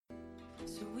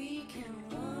so we can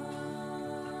one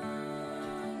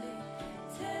day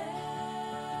tell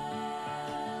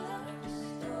a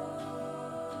story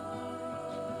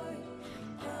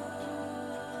of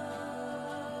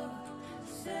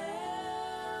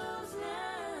ourselves now.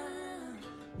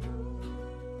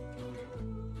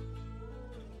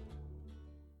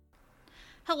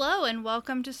 Hello and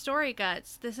welcome to Story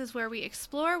Guts. This is where we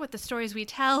explore what the stories we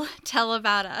tell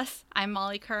about us. I'm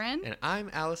Molly Curran. And I'm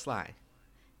Alice Lai.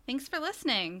 Thanks for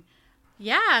listening.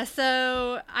 Yeah,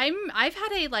 so I've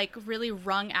had a really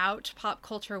wrung out pop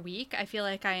culture week. I feel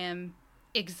like I am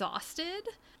exhausted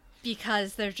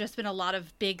because there's just been a lot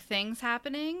of big things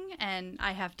happening and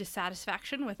I have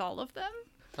dissatisfaction with all of them.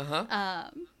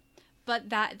 But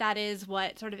that is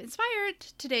what sort of inspired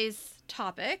today's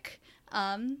topic,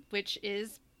 which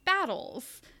is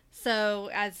battles. So,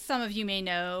 as some of you may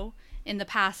know, in the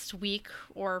past week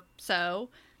or so,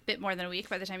 a bit more than a week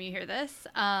by the time you hear this,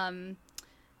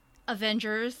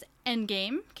 Avengers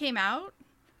Endgame came out,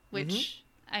 which,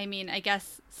 I mean, I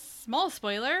guess, small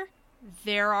spoiler,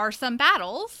 there are some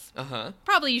battles.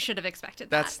 Probably you should have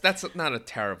expected that. That's not a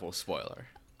terrible spoiler.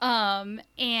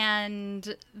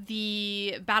 And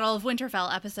the Battle of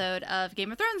Winterfell episode of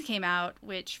Game of Thrones came out,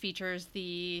 which features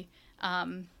the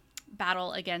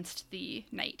battle against the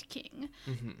Night King.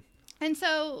 And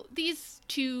so these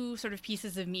two sort of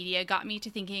pieces of media got me to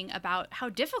thinking about how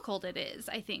difficult it is,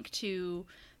 I think, to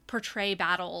portray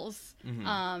battles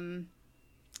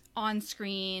on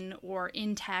screen or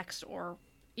in text or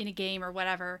in a game or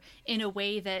whatever in a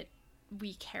way that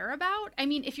we care about. I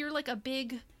mean, if you're like a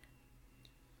big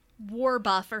war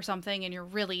buff or something and you're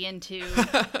really into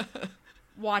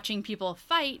watching people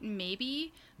fight,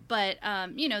 maybe, but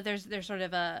there's sort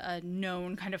of a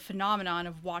known kind of phenomenon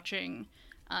of watching,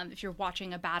 if you're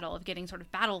watching a battle, of getting sort of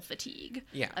battle fatigue,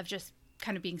 of just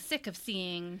kind of being sick of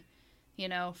seeing,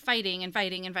 fighting and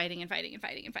fighting and fighting and fighting and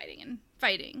fighting and fighting and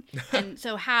fighting. And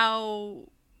so how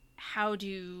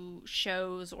do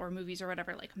shows or movies or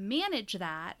whatever manage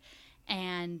that,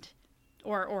 and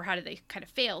or how do they kind of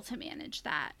fail to manage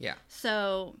that? Yeah.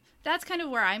 So that's kind of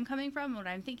where I'm coming from, what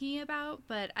I'm thinking about.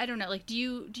 But I don't know. Do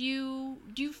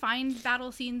you find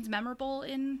battle scenes memorable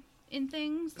in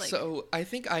things? So I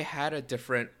think I had a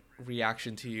different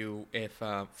reaction to you if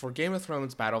for Game of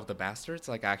Thrones Battle of the Bastards.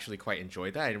 I actually quite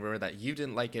enjoyed that. I remember that you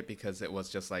didn't like it because it was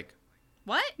just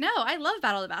What? No, I love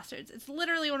Battle of the Bastards. It's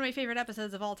literally one of my favorite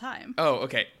episodes of all time. Oh,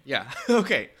 okay. Yeah.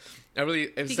 Okay. I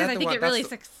think it really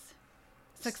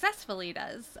successfully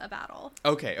does a battle.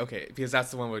 Okay. Because that's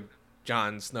the one where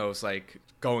Jon Snow's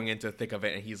going into the thick of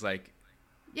it and he's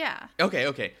yeah.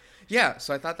 Okay. Yeah,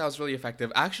 so I thought that was really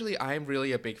effective. Actually, I'm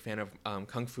really a big fan of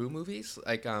kung fu movies,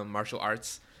 martial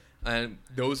arts. And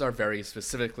those are very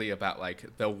specifically about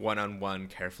the one-on-one,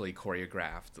 carefully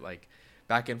choreographed,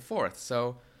 back and forth.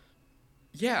 So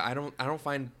yeah, I don't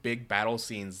find big battle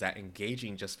scenes that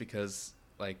engaging just because,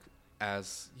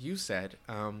 as you said,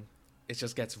 it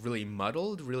just gets really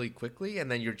muddled really quickly, and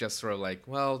then you're just sort of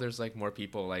well, there's more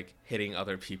people hitting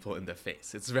other people in the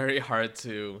face. It's very hard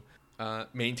to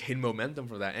maintain momentum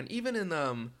for that. And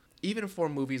even for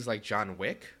movies like John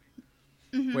Wick,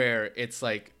 where it's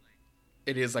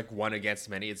it is one against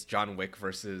many. It's John Wick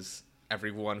versus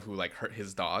everyone who hurt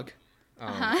his dog.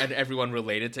 And everyone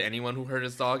related to anyone who hurt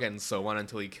his dog, and so on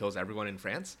until he kills everyone in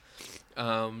France.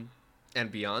 And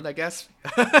beyond, I guess.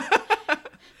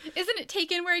 Isn't it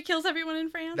Taken where he kills everyone in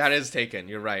France? That is Taken,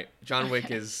 you're right. John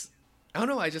Wick is... I don't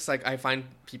know, I just I find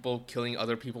people killing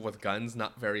other people with guns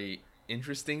not very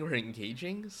interesting or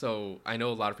engaging. So I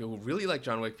know a lot of people who really like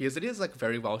John Wick because it is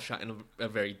very well shot and a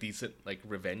very decent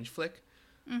revenge flick.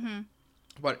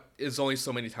 But it's only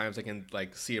so many times I can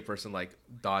see a person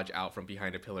dodge out from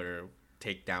behind a pillar,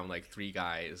 take down 3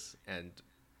 guys, and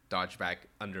dodge back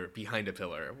behind a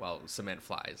pillar while cement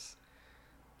flies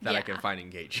that I can find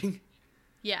engaging.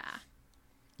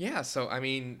 Yeah, so I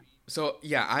mean,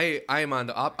 I am on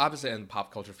the opposite end of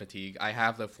pop culture fatigue. I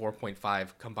have the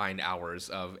 4.5 combined hours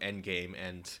of Endgame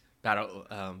and Battle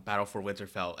for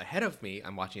Winterfell ahead of me.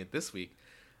 I'm watching it this week,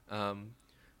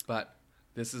 but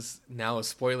this is now a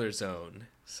spoiler zone,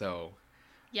 so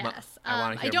yes, I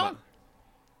want to hear. I don't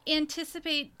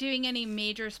anticipate doing any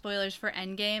major spoilers for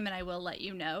Endgame, and I will let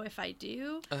you know if I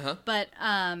do. But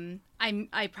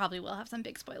I probably will have some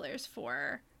big spoilers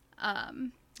for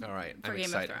all right, for I'm Game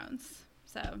excited. of Thrones.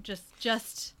 So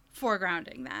just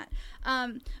foregrounding that.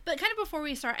 But kind of before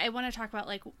we start, I want to talk about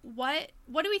what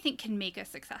do we think can make a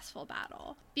successful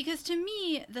battle? Because to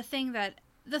me, the thing that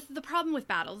the problem with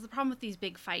battles, the problem with these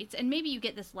big fights, and maybe you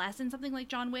get this less in something like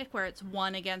John Wick where it's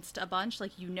one against a bunch,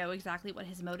 you know exactly what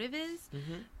his motive is.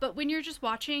 But when you're just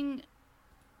watching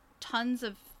tons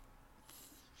of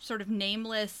sort of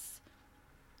nameless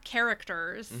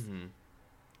characters Mm-hmm.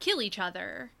 kill each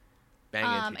other. Bang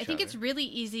into each I think other. it's really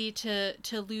easy to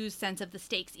lose sense of the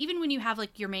stakes, even when you have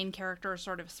like your main character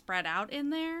sort of spread out in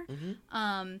there.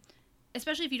 Mm-hmm.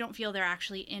 Especially if you don't feel they're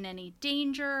actually in any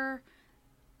danger.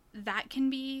 That can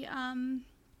be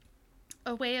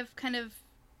a way of kind of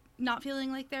not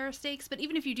feeling like there are stakes. But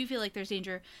even if you do feel like there's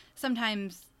danger,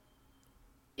 sometimes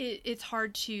it's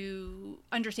hard to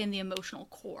understand the emotional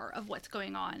core of what's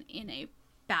going on in a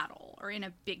battle or in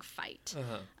a big fight.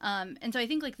 Uh-huh. And so I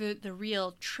think like the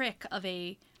real trick of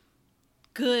a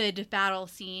good battle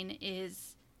scene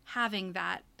is having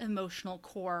that emotional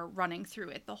core running through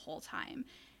it the whole time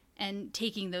and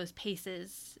taking those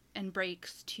paces and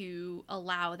breaks to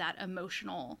allow that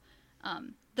emotional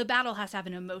the battle has to have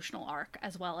an emotional arc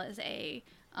as well as a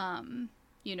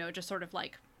just sort of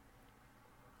like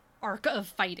arc of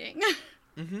fighting.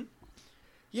 Mm-hmm.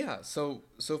 Yeah, so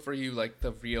for you, like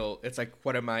it's like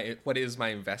what is my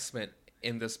investment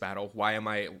in this battle? Why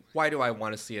do I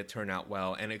want to see it turn out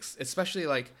well? And especially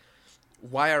like,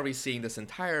 why are we seeing this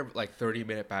entire like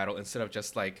 30-minute battle instead of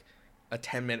just like a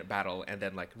 10-minute battle and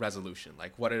then like resolution?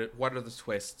 Like what are the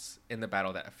twists in the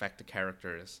battle that affect the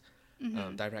characters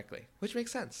directly? Which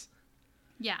makes sense.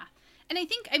 Yeah. And I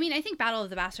think Battle of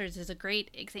the Bastards is a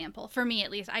great example. For me,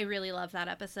 at least, I really love that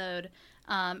episode.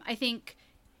 I think,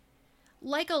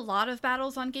 like a lot of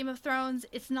battles on Game of Thrones,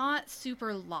 it's not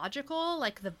super logical.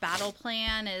 Like, the battle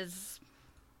plan is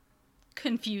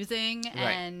confusing.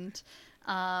 Right. And,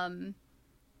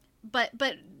 but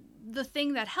the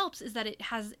thing that helps is that it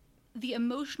has, the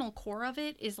emotional core of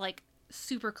it is, like,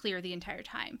 super clear the entire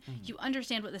time. Mm-hmm. You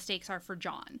understand what the stakes are for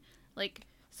Jon. Like,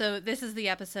 so this is the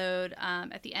episode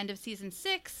at the end of season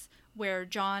 6 where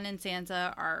Jon and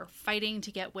Sansa are fighting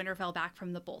to get Winterfell back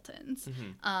from the Boltons.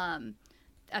 Mm-hmm.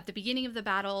 At the beginning of the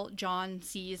battle, Jon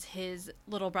sees his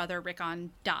little brother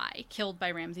Rickon die, killed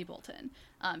by Ramsay Bolton.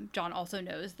 Jon also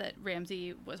knows that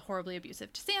Ramsay was horribly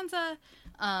abusive to Sansa.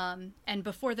 And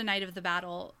before the night of the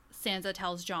battle, Sansa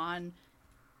tells Jon,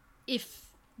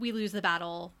 if we lose the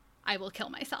battle, I will kill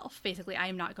myself. Basically, I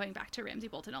am not going back to Ramsay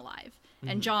Bolton alive. Mm-hmm.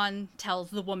 And Jon tells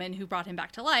the woman who brought him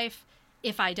back to life,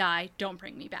 if I die, don't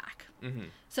bring me back. Mm-hmm.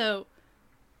 So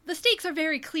the stakes are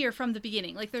very clear from the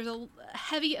beginning. Like, there's a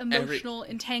heavy emotional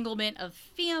entanglement of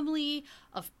family,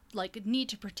 of like need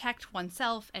to protect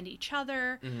oneself and each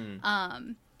other.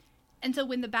 Mm-hmm. And so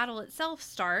when the battle itself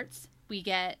starts, we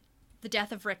get the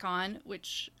death of Rickon,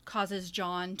 which causes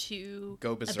Jon to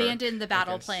Go berserk, abandon the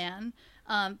battle I guess. plan.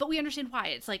 But we understand why.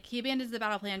 It's like he abandons the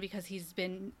battle plan because he's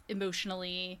been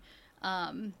emotionally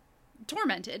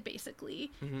tormented,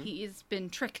 basically. Mm-hmm. He's been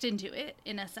tricked into it,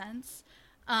 in a sense.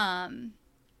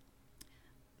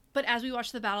 But as we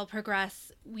watch the battle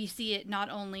progress, we see it not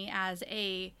only as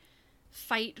a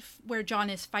fight where Jon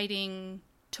is fighting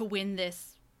to win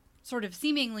this sort of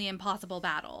seemingly impossible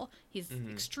battle. He's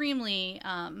Mm-hmm. extremely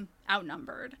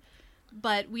outnumbered.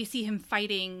 But we see him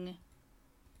fighting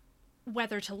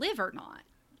whether to live or not.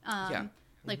 Yeah.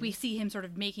 Like, we see him sort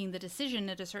of making the decision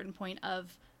at a certain point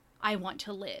of, I want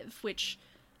to live, which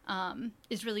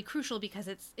is really crucial because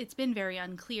it's been very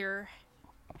unclear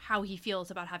how he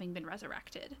feels about having been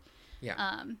resurrected.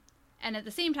 Yeah. And at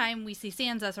the same time, we see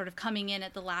Sansa sort of coming in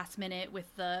at the last minute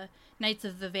with the Knights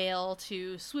of the Vale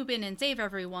to swoop in and save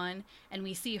everyone. And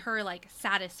we see her, like,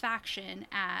 satisfaction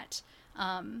at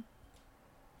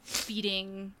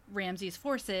beating Ramsay's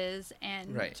forces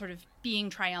and Right. sort of being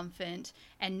triumphant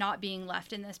and not being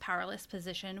left in this powerless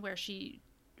position where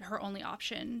her only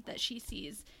option that she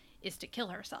sees is to kill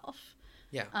herself.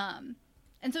 Yeah.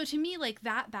 And so to me, like,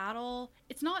 that battle,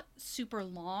 it's not super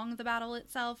long, the battle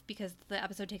itself, because the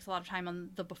episode takes a lot of time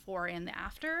on the before and the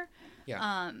after.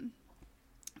 Yeah.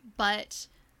 But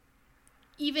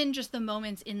even just the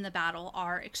moments in the battle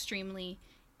are extremely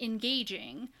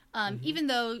engaging. Even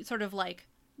though sort of like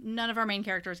none of our main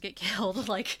characters get killed,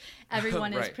 like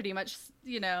everyone is Right. pretty much,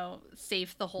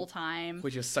 safe the whole time.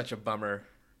 Which is such a bummer.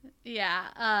 Yeah.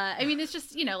 I mean, it's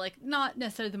just, like, not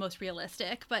necessarily the most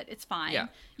realistic, but it's fine. Yeah.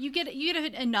 You get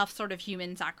enough sort of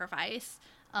human sacrifice.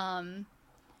 And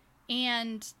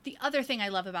the other thing I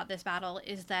love about this battle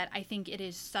is that I think it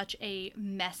is such a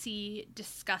messy,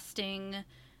 disgusting,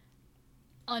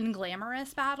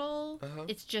 unglamorous battle. Uh-huh.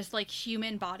 It's just like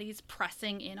human bodies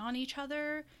pressing in on each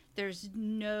other. There's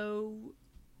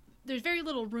very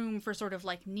little room for sort of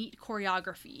like neat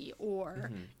choreography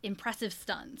or impressive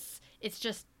stunts. It's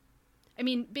just, I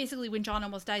mean, basically when Jon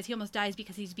almost dies, he almost dies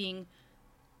because he's being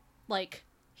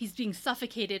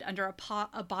suffocated under a pile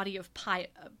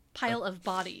of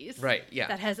bodies. Right, yeah.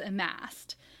 That has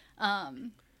amassed.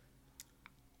 And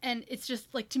it's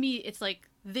just like, to me, it's like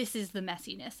this is the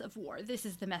messiness of war. This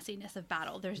is the messiness of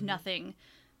battle. There's nothing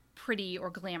pretty or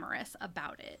glamorous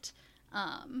about it.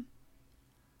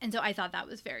 And so I thought that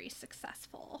was very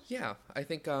successful. Yeah, I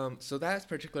think so that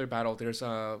particular battle, there's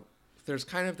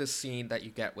kind of this scene that you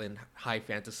get in high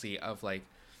fantasy of like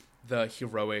the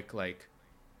heroic, like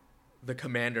the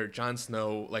commander, Jon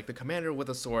Snow, like the commander with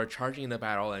a sword charging the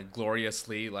battle and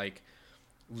gloriously like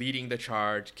leading the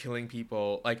charge, killing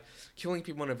people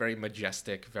in a very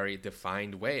majestic, very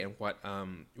defined way. And what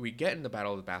we get in the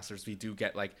Battle of the Bastards, we do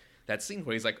get like that scene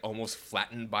where he's like almost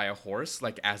flattened by a horse,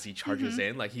 like as he charges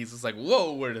in, like he's just like,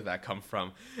 whoa, where did that come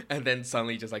from? And then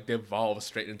suddenly just like devolves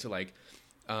straight into like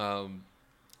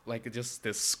just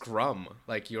this scrum,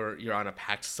 like you're on a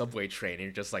packed subway train and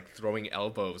you're just like throwing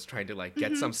elbows, trying to like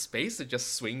get some space to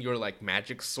just swing your like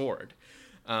magic sword.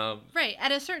 Right.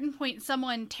 At a certain point,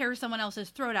 someone tears someone else's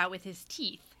throat out with his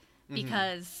teeth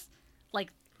because, like,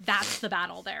 that's the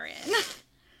battle they're in.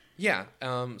 Yeah.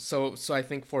 So I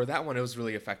think for that one, it was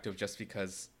really effective just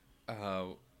because,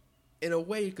 in a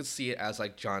way, you could see it as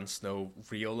like Jon Snow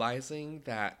realizing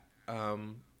that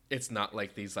it's not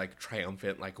like these like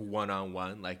triumphant like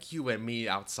one-on-one like you and me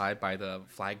outside by the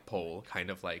flagpole kind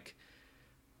of like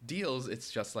deals. It's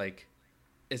just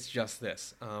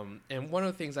this. And one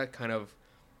of the things that kind of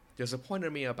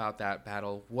disappointed me about that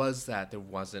battle was that it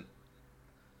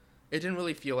didn't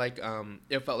really feel like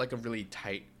it felt like a really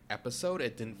tight episode.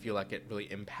 It didn't feel like it really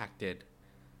impacted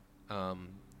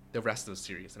the rest of the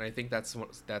series, and I think that's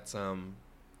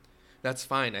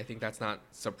fine. I think that's not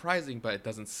surprising, but it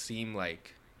doesn't seem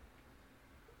like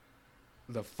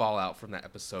the fallout from that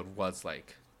episode was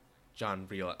like Jon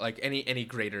like any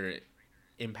greater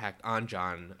impact on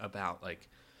Jon about like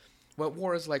what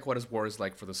his war is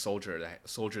like for the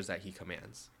soldiers that he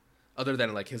commands, other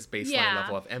than like his baseline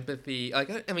level of empathy.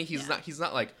 Like I mean, he's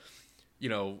not like, you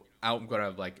know, I'm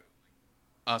gonna like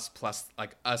us plus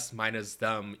like us minus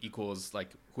them equals like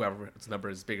whoever's number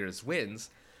is bigger wins.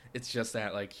 It's just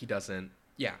that like he doesn't.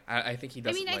 Yeah, I think he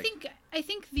doesn't. I mean, I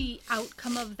think the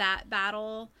outcome of that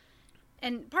battle,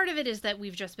 and part of it is that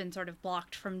we've just been sort of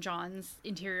blocked from Jon's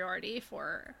interiority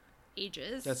for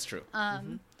ages. That's true.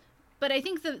 But I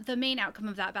think the main outcome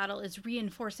of that battle is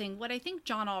reinforcing what I think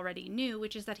Jon already knew,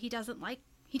 which is that he doesn't like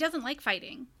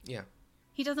fighting. Yeah.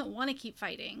 He doesn't want to keep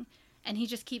fighting, and he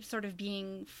just keeps sort of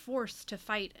being forced to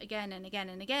fight again and again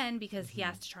and again because he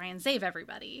has to try and save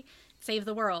everybody, save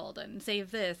the world, and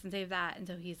save this and save that, and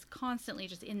so he's constantly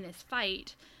just in this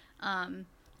fight. And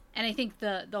I think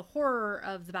the horror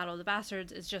of the Battle of the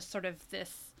Bastards is just sort of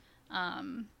this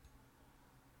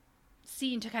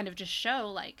scene to kind of just show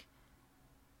like,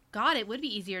 God, it would be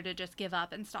easier to just give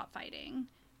up and stop fighting.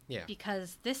 Yeah.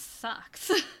 Because this sucks.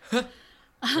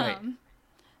 Right.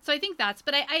 So I think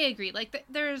but I agree. Like,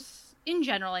 there's, in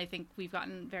general, I think we've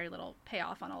gotten very little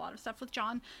payoff on a lot of stuff with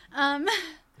Jon.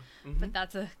 But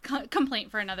that's a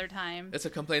complaint for another time. It's a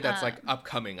complaint that's like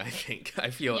upcoming, I think. I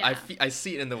feel, Yeah. I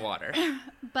see it in the water.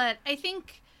 But I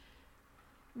think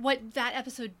what that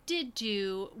episode did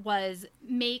do was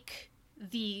make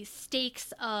the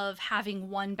stakes of having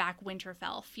won back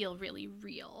Winterfell feel really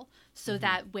real, so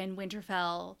that when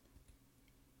Winterfell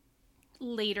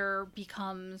later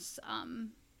becomes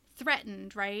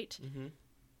threatened, right,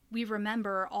 we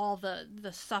remember all the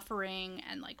suffering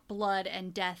and like blood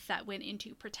and death that went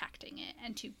into protecting it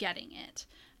and to getting it.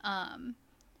 And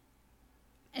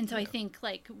so I think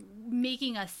like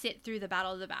making us sit through the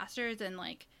Battle of the Bastards and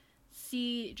like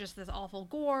see just this awful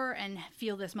gore and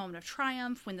feel this moment of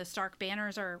triumph when the Stark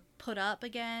banners are put up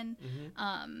again,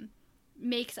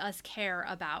 makes us care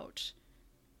about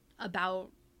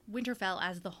Winterfell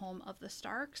as the home of the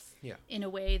Starks in a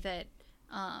way that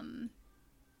I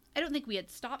don't think we had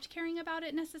stopped caring about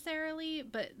it necessarily,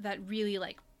 but that really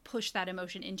like pushed that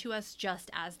emotion into us just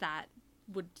as that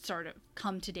would sort of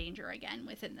come to danger again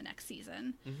within the next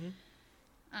season.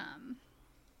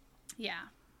 Yeah.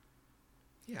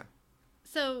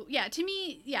 So yeah, to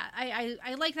me,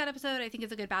 I like that episode. I think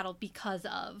it's a good battle because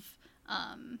of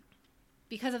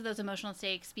those emotional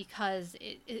stakes, because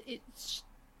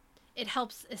it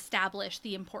helps establish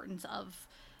the importance of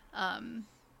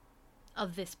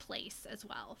this place as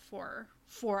well for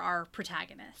our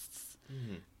protagonists.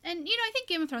 And you know, I think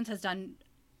Game of Thrones has done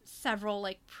several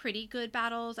like pretty good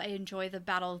battles. I enjoy the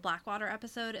Battle of Blackwater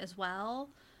episode as well.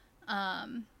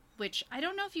 Which I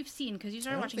don't know if you've seen because you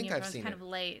started watching Game of Thrones kind of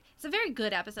late. It's a very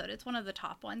good episode. It's one of the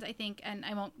top ones, I think, and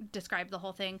I won't describe the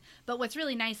whole thing. But what's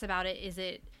really nice about it is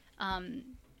it kind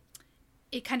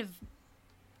of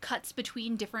cuts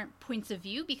between different points of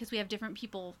view because we have different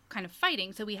people kind of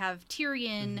fighting. So we have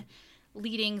Tyrion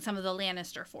leading some of the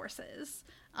Lannister forces.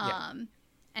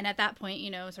 And at that point,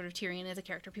 sort of Tyrion is a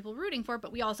character people were rooting for,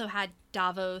 but we also had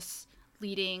Davos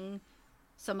leading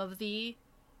some of the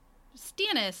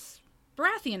Stannis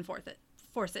Baratheon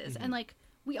forces. And, like,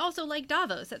 we also like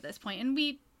Davos at this point. And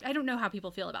I don't know how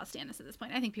people feel about Stannis at this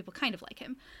point. I think people kind of like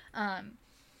him. And,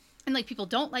 like, people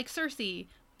don't like Cersei,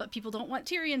 but people don't want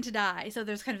Tyrion to die. So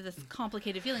there's kind of this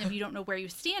complicated feeling of you don't know where you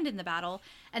stand in the battle.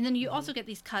 And then you also get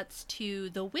these cuts to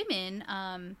the women,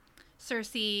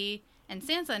 Cersei and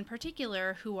Sansa in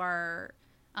particular, who are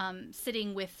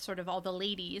sitting with sort of all the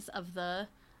ladies of the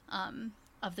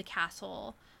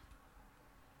castle,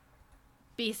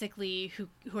 basically who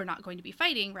are not going to be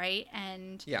fighting, right?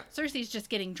 And Cersei's just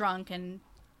getting drunk and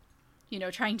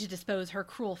trying to dispose her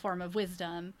cruel form of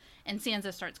wisdom, and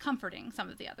Sansa starts comforting some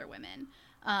of the other women.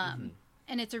 And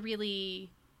it's a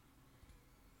really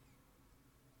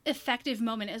effective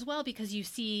moment as well, because you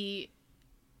see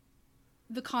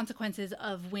the consequences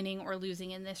of winning or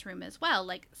losing in this room as well.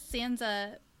 Like,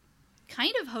 Sansa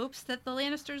kind of hopes that the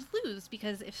Lannisters lose,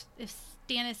 because if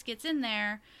Stannis gets in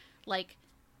there, like,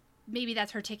 maybe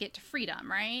that's her ticket to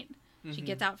freedom, right? She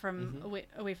gets out from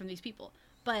away from these people.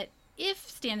 But if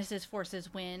Stannis'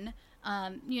 forces win,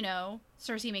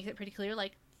 Cersei makes it pretty clear,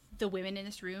 like, the women in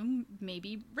this room may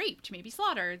be raped, may be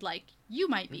slaughtered, like you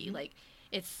might be. Like,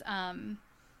 it's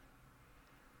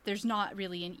there's not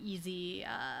really an easy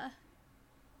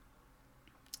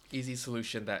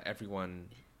solution that everyone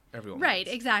right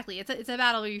wants. Exactly. It's a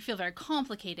battle where you feel very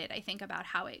complicated, I think, about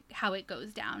how it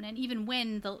goes down. And even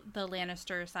when the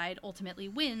Lannister side ultimately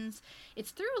wins,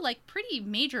 it's through, like, pretty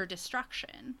major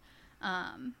destruction,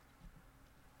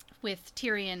 with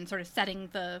Tyrion sort of setting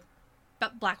the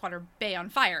Blackwater Bay on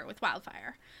fire with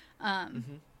wildfire.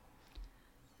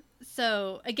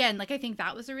 So again, like, I think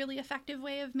that was a really effective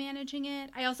way of managing it.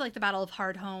 I also like the Battle of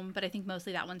Hardhome, but I think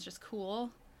mostly that one's just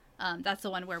cool. That's the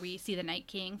one where we see the Night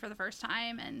King for the first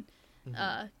time and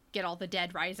get all the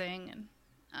dead rising.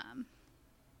 And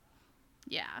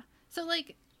yeah. So,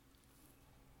 like,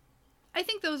 I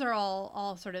think those are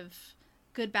all sort of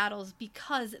good battles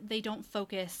because they don't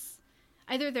focus...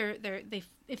 Either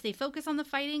if they focus on the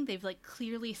fighting, they've, like,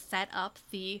 clearly set up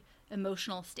the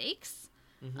emotional stakes,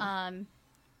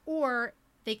 or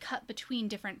they cut between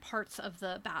different parts of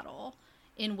the battle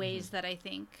in ways that I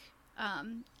think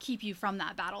keep you from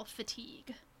that battle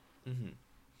fatigue.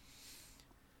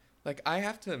 Like, I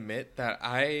have to admit that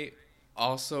I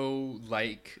also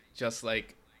like just,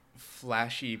 like,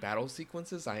 flashy battle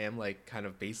sequences. I am, like, kind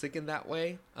of basic in that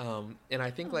way, and I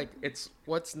think like it's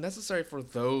what's necessary for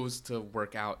those to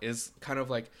work out is kind of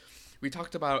like we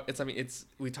talked about.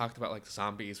 We talked about, like, the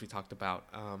zombies, we talked about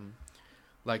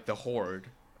like the horde,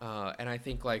 and I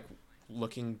think, like,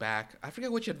 looking back, I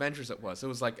forget which Avengers it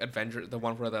was like the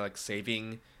one where they're, like,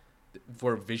 saving,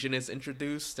 where Vision is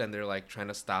introduced and they're, like, trying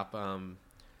to stop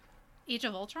Age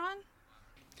of Ultron.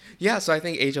 Yeah, so I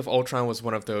think Age of Ultron was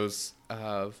one of those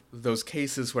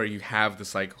cases where you have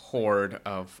this, like, horde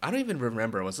of, I don't even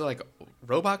remember, was it, like,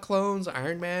 robot clones,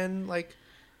 Iron Man, like...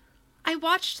 I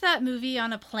watched that movie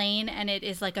on a plane, and it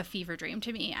is like a fever dream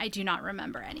to me. I do not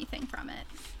remember anything from it.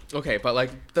 Okay, but,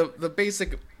 like,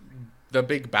 the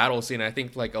big battle scene, I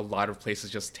think, like, a lot of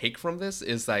places just take from this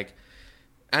is, like...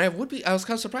 And I was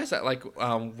kind of surprised that, like,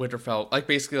 Winterfell, like,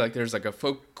 basically, like, there's, like, a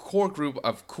core group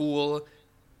of cool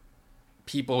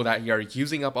people that are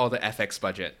using up all the FX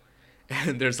budget,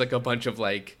 and there's, like, a bunch of,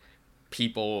 like,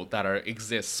 people that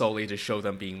exist solely to show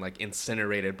them being, like,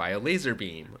 incinerated by a laser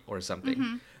beam or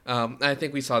something. I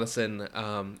think we saw this in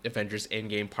Avengers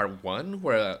Endgame Part 1,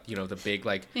 where the big,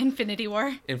 like, Infinity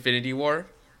War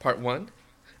Part 1,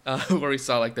 where we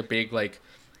saw, like, the big, like,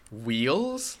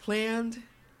 wheels land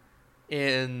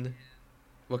in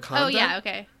Wakanda. Oh yeah,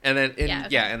 okay. And then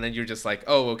and then you're just like,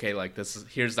 oh, okay, like,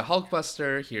 here's the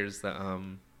Hulkbuster,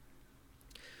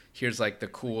 here's like the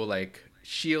cool, like,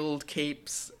 shield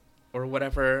capes or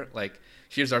whatever, like,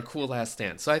 here's our cool last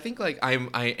stand. So I think, like, I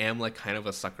am like kind of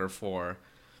a sucker for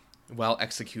well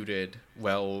executed,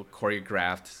 well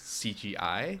choreographed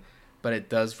CGI, but it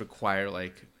does require,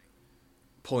 like,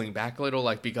 pulling back a little,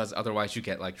 like, because otherwise you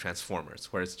get, like,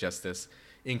 Transformers, where it's just this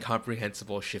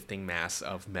incomprehensible shifting mass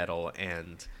of metal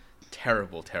and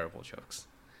terrible jokes.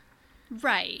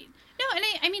 Right. No, and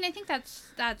I mean, I think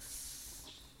that's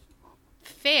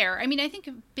fair. I mean, I think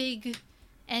big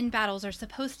end battles are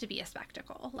supposed to be a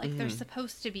spectacle. Like, they're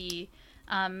supposed to be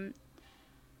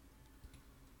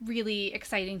really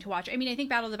exciting to watch. I mean, I think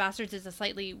Battle of the Bastards is a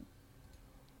slightly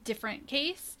different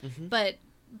case, but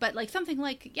but like something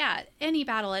like, yeah, any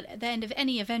battle at the end of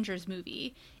any Avengers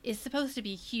movie is supposed to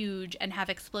be huge and have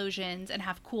explosions and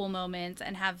have cool moments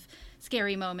and have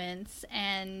scary moments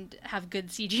and have good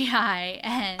CGI.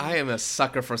 And I am a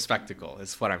sucker for spectacle,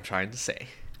 is what I'm trying to say.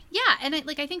 yeah, and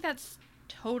I think that's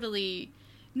totally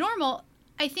normal.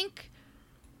 I think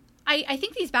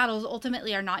these battles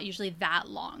ultimately are not usually that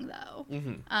long, though.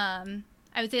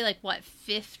 I would say, like, what,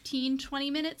 15,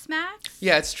 20 minutes max?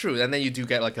 Yeah, it's true. And then you do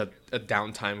get, like, a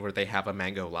downtime where they have a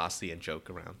Mango Lassie and joke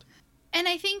around. And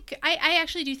I think, I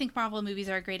actually do think Marvel movies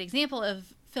are a great example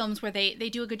of films where they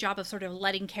do a good job of sort of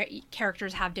letting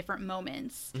characters have different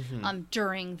moments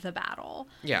during the battle.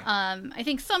 Yeah. I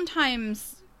think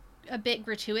sometimes a bit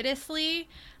gratuitously,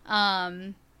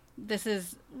 this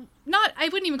is not, I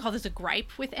wouldn't even call this a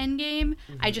gripe with Endgame.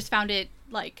 I just found it,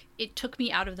 like, it took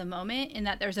me out of the moment in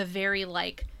that there's a very,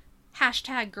 like,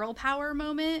 hashtag girl power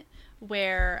moment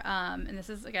where, and this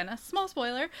is, again, a small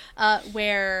spoiler,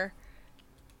 where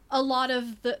a lot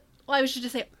of the, well, I should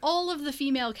just say all of the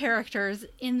female characters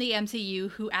in the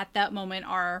MCU who at that moment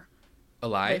are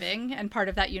Alive? living and part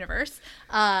of that universe,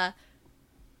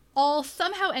 all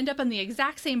somehow end up on the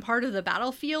exact same part of the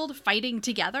battlefield fighting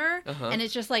together. And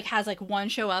it's just like has like one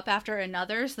show up after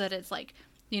another so that it's like,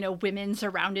 you know, women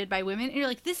surrounded by women. And you're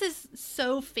like, this is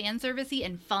so fan servicey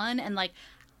and fun. And like,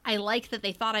 I like that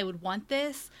they thought I would want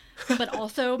this, but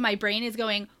also my brain is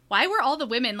going, why were all the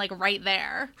women like right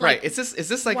there? Like, right. Is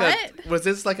this like what? was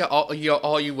this like all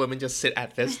you women just sit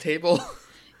at this table?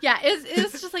 Yeah,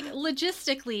 it's just like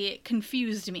logistically it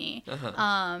confused me.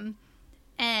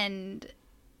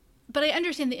 But I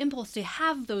understand the impulse to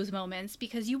have those moments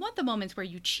because you want the moments where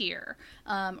you cheer,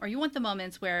 or you want the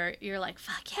moments where you're like,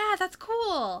 fuck yeah, that's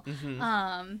cool.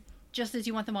 Just as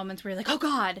you want the moments where you're like, oh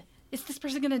God, is this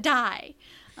person going to die?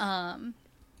 And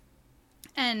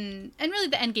really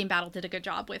the Endgame battle did a good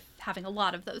job with having a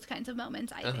lot of those kinds of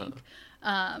moments, I think.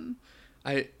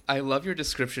 I love your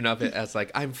description of it as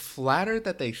like, I'm flattered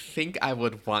that they think I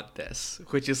would want this,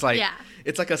 which is like, Yeah.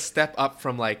 it's like a step up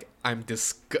from like,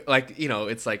 like, you know,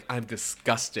 it's like, I'm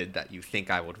disgusted that you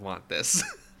think I would want this.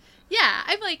 Yeah,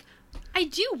 I'm like, I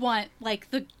do want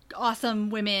like the awesome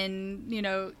women, you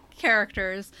know,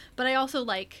 characters, but I also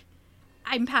like,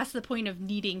 I'm past the point of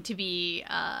needing to be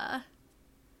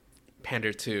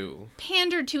Pander to.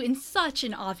 pandered to in such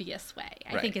an obvious way,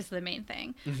 I think is the main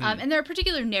thing. And there are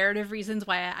particular narrative reasons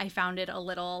why I found it a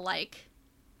little like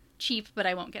cheap, but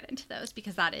I won't get into those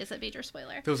because that is a major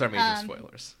spoiler. Those are major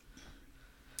spoilers.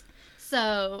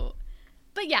 So,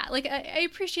 but yeah, like I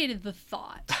appreciated the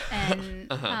thought and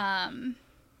and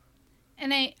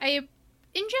I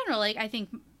in general, like I think,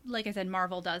 like I said,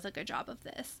 Marvel does a good job of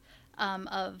this,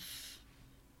 of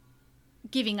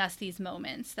giving us these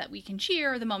moments that we can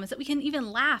cheer, the moments that we can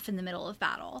even laugh in the middle of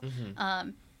battle.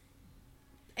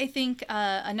 I think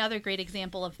another great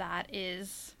example of that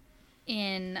is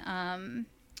in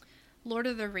Lord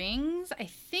of the Rings. I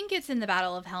think it's in the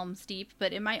Battle of Helm's Deep,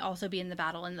 but it might also be in the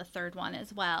battle in the third one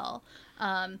as well,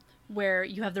 where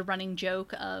you have the running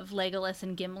joke of Legolas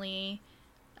and Gimli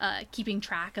keeping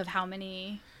track of how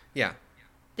many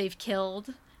they've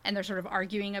killed, and they're sort of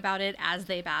arguing about it as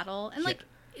they battle. And like,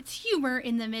 it's humor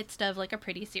in the midst of like a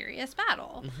pretty serious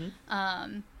battle.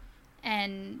 And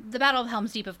the Battle of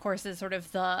Helm's Deep, of course, is sort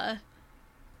of the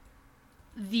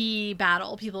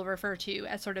battle people refer to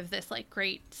as sort of this like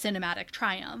great cinematic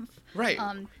triumph. Right.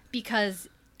 Because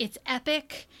it's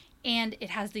epic and it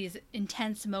has these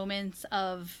intense moments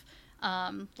of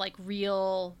like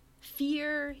real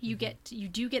fear. You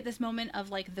do get this moment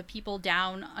of like the people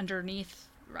down underneath,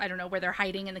 I don't know, where they're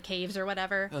hiding in the caves or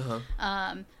whatever.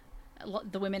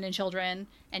 The women and children,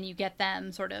 and you get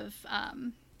them sort of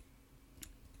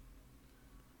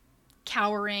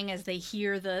cowering as they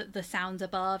hear the sounds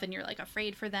above, and you're like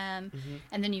afraid for them.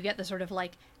 And then you get the sort of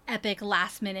like epic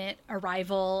last minute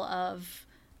arrival of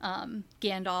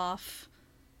Gandalf,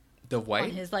 The white? on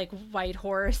his like white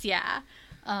horse.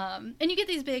 And you get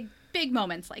these big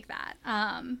moments like that.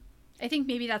 I think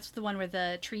maybe that's the one where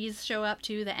the trees show up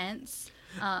too, the Ents.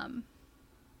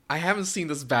 I haven't seen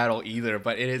this battle either,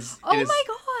 but it is. Oh my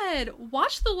god!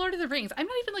 Watch the Lord of the Rings. I'm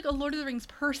not even like a Lord of the Rings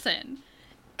person.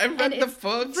 I've read the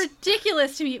books.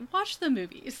 Ridiculous to me. Watch the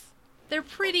movies. They're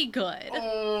pretty good.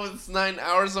 Oh, it's 9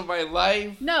 hours of my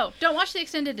life. No, don't watch the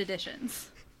extended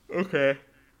editions. Okay.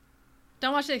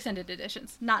 Don't watch the extended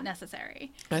editions. Not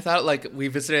necessary. I thought, like, we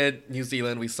visited New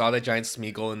Zealand, we saw the giant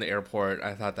Smeagol in the airport.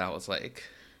 I thought that was, like,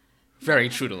 very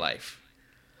true to life.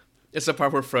 It's the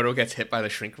part where Frodo gets hit by the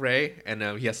shrink ray, and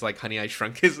he has to, like, Honey, I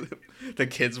Shrunk the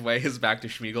kid's way his back to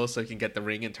Smeagol so he can get the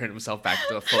ring and turn himself back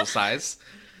to full size.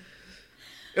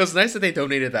 It was nice that they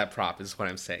donated that prop, is what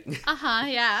I'm saying.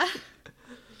 Yeah.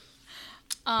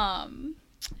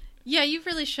 Yeah, you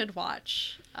really should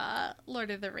watch Lord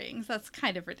of the Rings. That's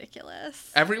kind of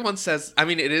ridiculous. Everyone says, I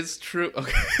mean, it is true.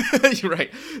 Okay, you're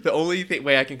right. The only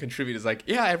way I can contribute is like,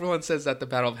 yeah, everyone says that the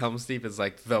Battle of Helm's Deep is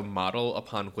like the model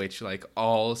upon which like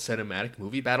all cinematic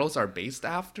movie battles are based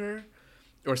after,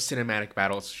 or cinematic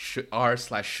battles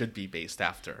should be based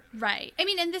after. Right. I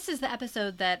mean, and this is the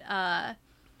episode that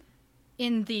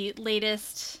in the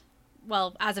latest,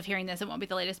 well, as of hearing this, it won't be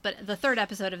the latest, but the third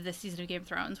episode of this season of Game of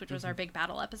Thrones, which was our big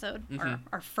battle episode, or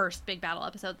our first big battle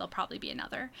episode, there'll probably be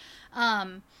another.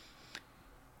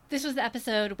 This was the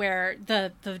episode where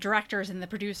the directors and the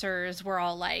producers were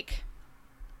all like,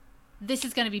 this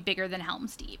is going to be bigger than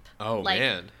Helm's Deep. Oh, like,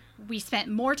 man. We spent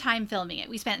more time filming it.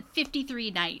 We spent 53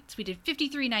 nights. We did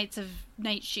 53 nights of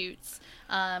night shoots.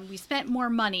 We spent more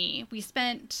money. We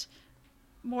spent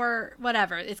more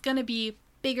whatever. It's going to be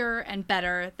bigger and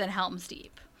better than Helm's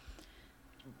Deep.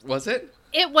 Was it?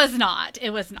 It was not. It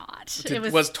was not.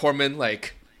 Was Tormund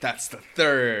like, that's the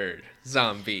third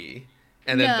zombie?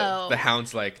 And then No. the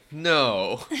Hound's like,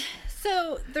 no.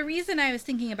 So the reason I was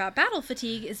thinking about battle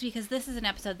fatigue is because this is an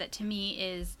episode that to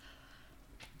me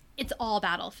it's all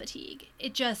battle fatigue.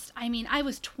 It just, I mean, I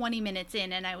was 20 minutes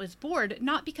in and I was bored,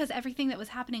 not because everything that was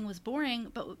happening was boring,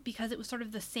 but because it was sort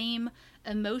of the same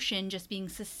emotion just being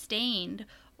sustained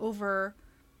over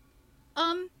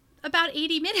about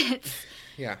 80 minutes.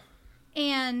 Yeah.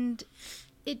 And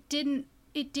it didn't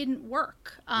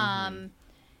work.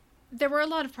 There were a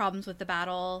lot of problems with the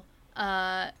battle.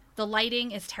 The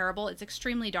lighting is terrible. It's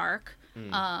extremely dark.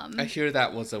 I hear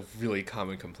that was a really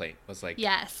common complaint. Was like,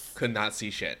 Yes. could not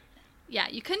see shit. Yeah,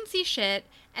 you couldn't see shit.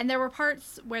 And there were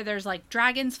parts where there's like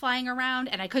dragons flying around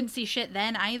and I couldn't see shit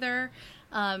then either.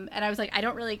 And I was like, I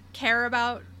don't really care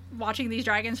about watching these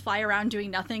dragons fly around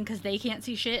doing nothing because they can't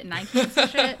see shit and I can't see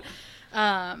shit.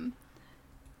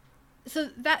 So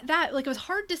that like, it was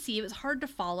hard to see. It was hard to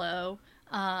follow.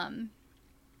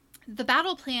 The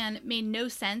battle plan made no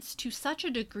sense to such a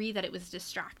degree that it was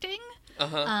distracting.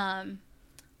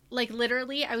 Like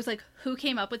literally, I was like, who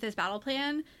came up with this battle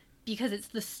plan? Because it's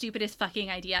the stupidest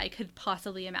fucking idea I could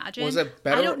possibly imagine. Was it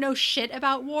better? I don't know shit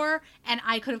about war, and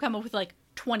I could have come up with like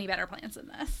 20 better plans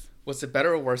than this. Was it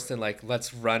better or worse than like,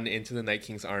 let's run into the Night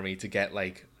King's army to get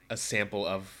like a sample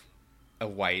of a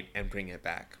white and bring it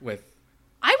back with?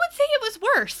 I would say it was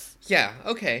worse. Yeah.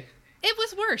 Okay. It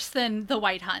was worse than the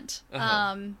White Hunt.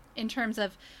 In terms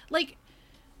of like,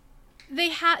 they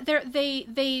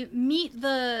meet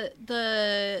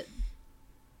the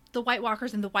White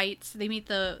Walkers and the Whites. They meet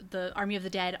the Army of the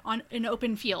Dead on an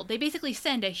open field. They basically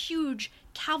send a huge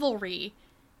cavalry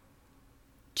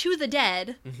to the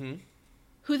dead,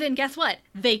 who then, guess what?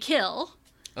 They kill.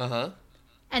 And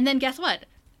then guess what?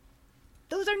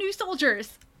 Those are new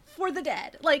soldiers for the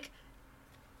dead. Like,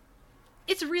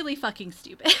 it's really fucking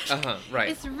stupid. Right.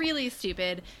 It's really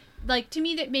stupid. Like, to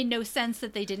me, that made no sense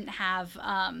that they didn't have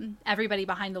everybody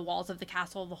behind the walls of the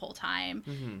castle the whole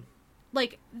time.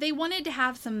 Like, they wanted to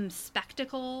have some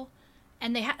spectacle,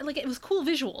 and they had, like, it was cool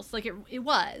visuals. Like, it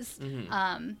was.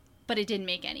 But it didn't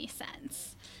make any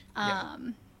sense.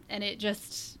 And it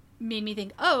just made me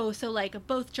think, oh, so, like,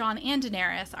 both Jon and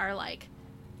Daenerys are, like,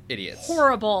 idiots.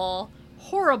 Horrible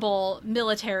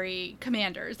military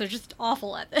commanders. They're just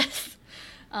awful at this.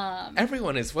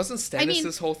 Everyone is. Wasn't Stannis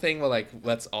this whole thing where, like,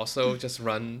 let's also just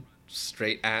run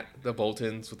straight at the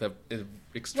Boltons with a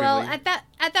extremely... Well, at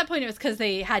that point, it was because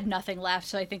they had nothing left,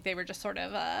 so I think they were just sort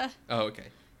of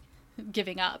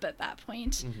giving up at that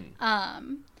point. I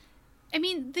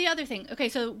mean, the other thing... Okay,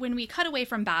 so when we cut away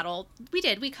from battle,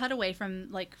 we cut away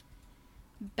from, like,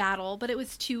 battle, but it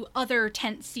was to other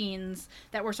tense scenes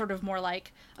that were sort of more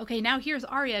like, okay, now here's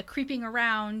Arya creeping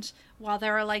around while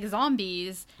there are, like,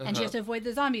 zombies, and she has to avoid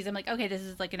the zombies. I'm like, okay, this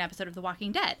is like an episode of The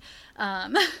Walking Dead.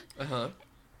 And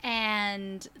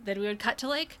then we would cut to,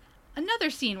 like,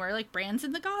 another scene where, like, Bran's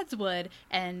in the Godswood,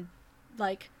 and,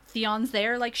 like, Theon's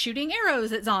there, like, shooting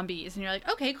arrows at zombies, and you're like,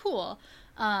 okay, cool.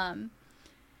 And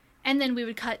then we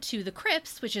would cut to the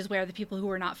crypts, which is where the people who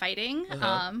were not fighting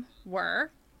were.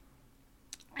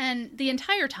 And the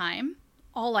entire time,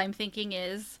 all I'm thinking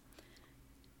is,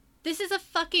 this is a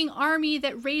fucking army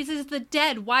that raises the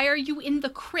dead. Why are you in the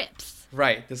crypts?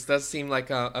 Right. This does seem like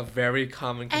a very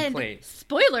common complaint. And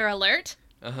spoiler alert,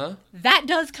 that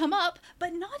does come up,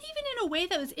 but not even in a way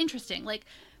that was interesting. Like,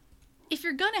 if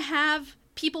you're gonna have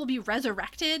people be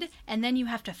resurrected and then you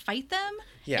have to fight them,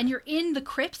 and you're in the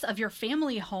crypts of your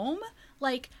family home,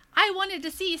 like, I wanted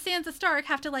to see Sansa Stark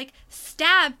have to, like,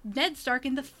 stab Ned Stark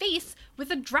in the face with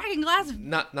a dragonglass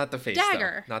not the face,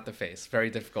 dagger. though. Not the face. Very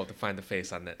difficult to find the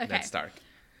face on Ned Stark.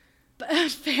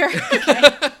 Fair.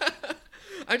 Okay.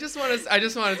 I just wanted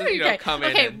to Okay. come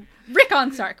in. Okay. And,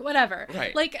 Rickon Stark, whatever.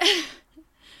 Right. Like,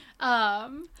 but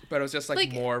it was just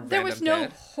like more there random was no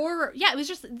death. horror. Yeah, it was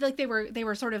just like they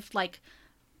were sort of like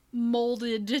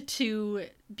molded to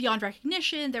beyond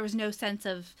recognition. There was no sense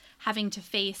of having to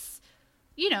face,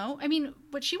 I mean,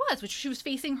 what she was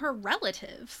facing her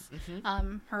relatives,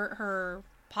 her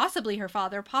possibly her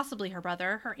father, possibly her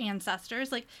brother, her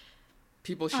ancestors, like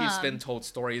People she's been told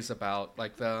stories about,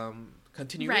 like the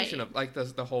continuation Right. of like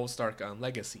the whole Stark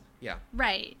legacy. Yeah.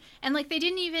 right, and like they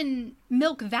didn't even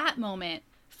milk that moment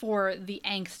for the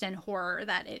angst and horror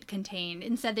that it contained.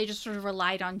 Instead, they just sort of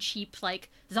relied on cheap like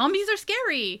zombies are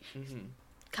scary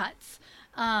cuts.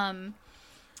 So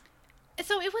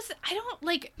it was, I don't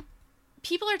like,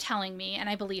 people are telling me, and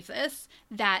I believe this,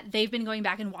 that they've been going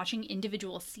back and watching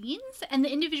individual scenes, and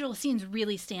the individual scenes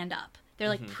really stand up. They're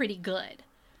like pretty good.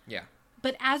 Yeah.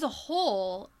 But as a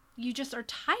whole, you just are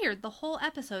tired the whole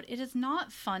episode. It is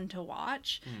not fun to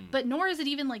watch, but nor is it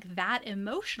even like that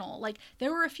emotional. Like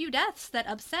there were a few deaths that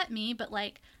upset me, but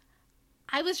like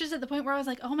I was just at the point where I was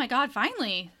like, oh my God,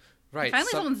 finally. Right. Finally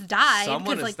someone's died.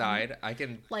 Someone 'cause, has died. I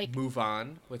can like- move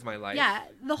on with my life. Yeah,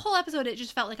 the whole episode, it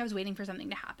just felt like I was waiting for something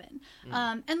to happen.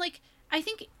 And like, I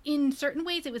think in certain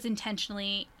ways it was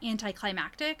intentionally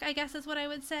anticlimactic, I guess is what I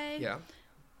would say. Yeah.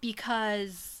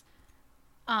 Because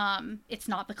it's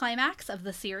not the climax of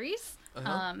the series.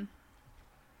 And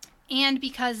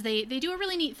because they do a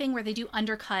really neat thing where they do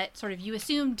undercut sort of, you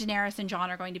assume Daenerys and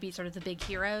Jon are going to be sort of the big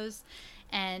heroes,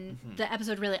 and the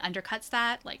episode really undercuts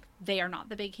that. Like, they are not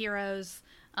the big heroes.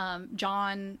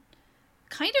 Jon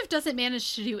kind of doesn't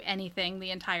manage to do anything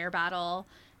the entire battle,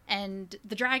 and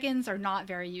the dragons are not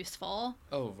very useful.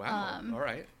 Oh wow. All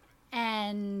right.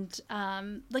 And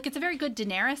like, it's a very good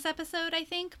Daenerys episode, I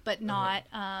think, but not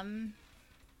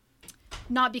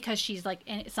not because she's like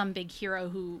some big hero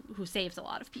who saves a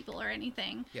lot of people or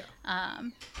anything. Yeah.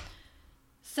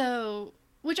 So,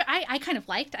 which I kind of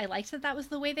liked. I liked that was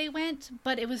the way they went,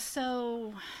 but it was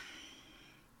so,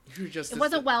 You're just. it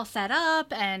wasn't well set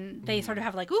up, and they sort of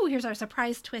have like, ooh, here's our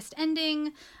surprise twist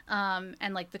ending,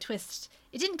 and like the twist,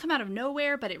 it didn't come out of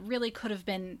nowhere, but it really could have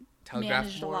been Telegraphed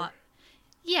managed more? a lot.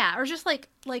 Yeah, or just like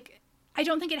I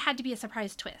don't think it had to be a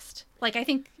surprise twist. Like, I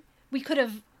think we could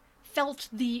have felt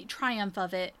the triumph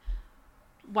of it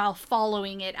while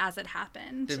following it as it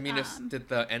happened. Did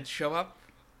the Ents show up?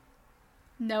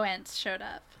 No Ents showed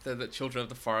up. The children of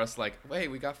the forest, like, wait,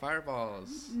 we got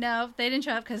fireballs. No, they didn't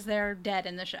show up because they're dead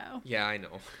in the show. Yeah, I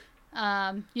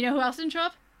know. You know who else didn't show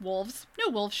up? Wolves. No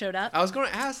wolves showed up. I was going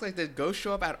to ask, like, did Ghost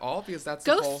show up at all? Because that's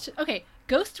the whole... Ghost. Okay,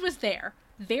 Ghost was there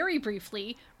very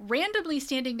briefly, randomly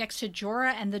standing next to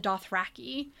Jorah and the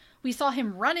Dothraki. We saw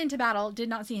him run into battle, did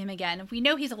not see him again. We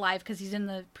know he's alive because he's in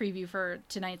the preview for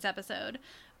tonight's episode.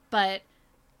 But,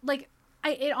 like,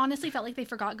 it honestly felt like they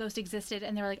forgot Ghost existed,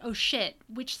 and they were like, oh shit,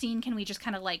 which scene can we just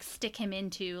kind of, like, stick him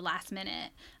into last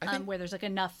minute, where there's, like,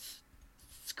 enough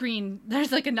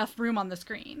room on the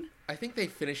screen. I think they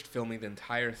finished filming the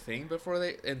entire thing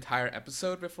entire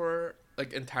episode before,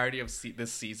 like, entirety of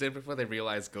this season before they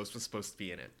realized Ghost was supposed to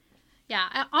be in it.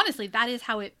 Yeah, honestly, that is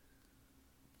how it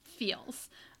feels.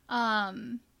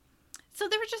 So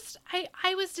there were just,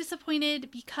 I was disappointed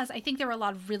because I think there were a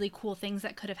lot of really cool things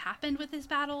that could have happened with this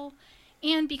battle,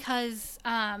 and because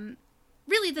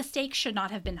really the stakes should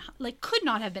not have been, could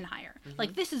not have been higher.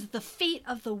 Like, this is the fate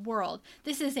of the world.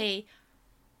 This is a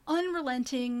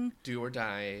unrelenting Do or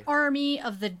die. army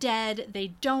of the dead. They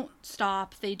don't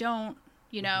stop. They don't,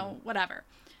 whatever.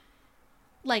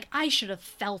 Like, I should have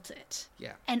felt it.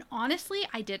 Yeah. And honestly,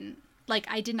 I didn't. Like,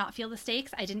 I did not feel the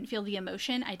stakes. I didn't feel the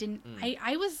emotion. I didn't,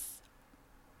 I was,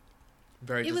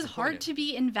 Very it was hard disappointed. to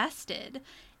be invested.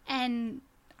 And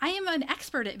I am an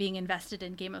expert at being invested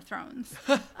in Game of Thrones.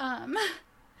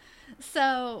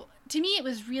 So to me, it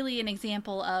was really an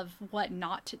example of what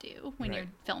not to do when you're Right.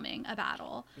 filming a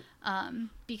battle.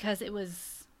 Because it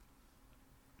was,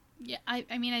 yeah,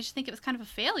 I mean, I just think it was kind of a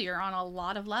failure on a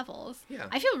lot of levels. Yeah.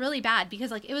 I feel really bad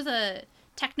because, like, it was a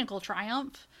technical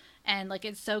triumph, and, like,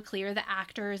 it's so clear the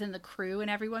actors and the crew and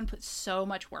everyone put so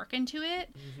much work into it.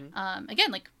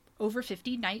 Again, like, over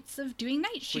 50 nights of doing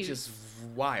night shoots. Which is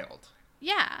wild.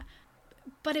 Yeah.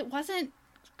 But it wasn't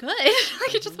good.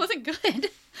 Like, it just wasn't good.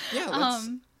 Yeah,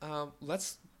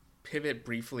 let's pivot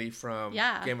briefly from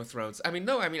Yeah. Game of Thrones. I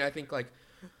think, like,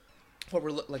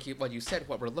 what you said,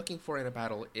 what we're looking for in a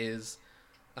battle is,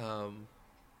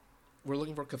 we're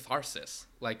looking for catharsis.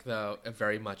 Like,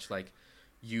 very much like,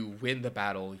 you win the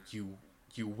battle, you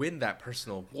win that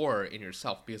personal war in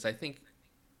yourself, because I think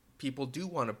people do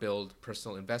want to build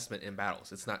personal investment in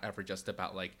battles. It's not ever just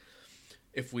about, like,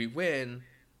 if we win,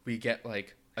 we get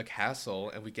like a castle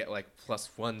and we get like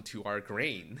 +1 to our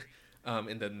grain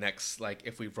in the next, like,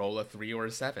 if we roll a 3 or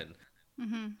a 7.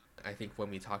 Mm-hmm. I think when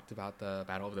we talked about the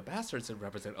Battle of the Bastards, it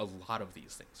represented a lot of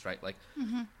these things, right? Like,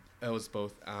 Mm-hmm. it was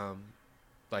both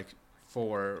like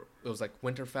it was like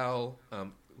Winterfell,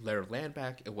 Lair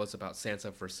Landback. It was about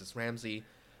Sansa versus Ramsay.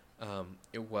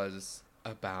 It was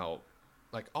about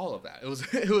like all of that. It was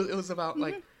it was about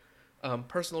like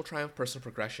personal triumph, personal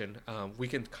progression. We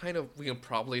can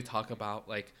probably talk about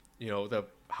like, you know, the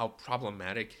how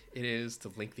problematic it is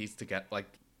to link these to get like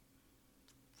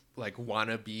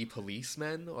wannabe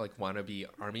policemen or like wannabe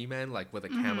army men like with a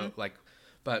camo like,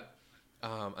 but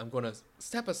I'm going to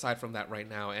step aside from that right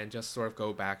now and just sort of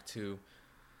go back to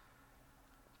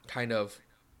kind of,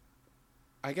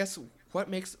 I guess, what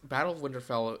makes Battle of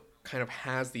Winterfell kind of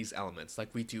has these elements. Like,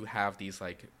 we do have these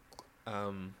like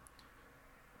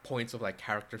points of like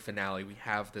character finale. We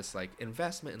have this like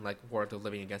investment in like War of the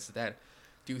Living against the Dead.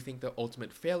 Do you think the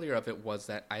ultimate failure of it was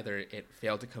that either it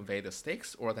failed to convey the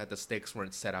stakes or that the stakes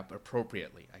weren't set up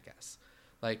appropriately, I guess?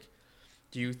 Like,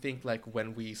 do you think like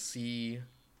when we see,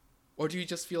 or do you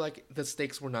just feel like the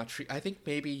stakes were not treated? I think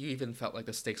maybe you even felt like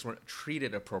the stakes weren't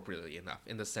treated appropriately enough,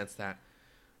 in the sense that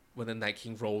when the Night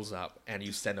King rolls up and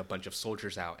you send a bunch of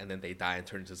soldiers out and then they die and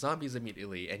turn into zombies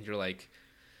immediately, and you're like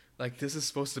this is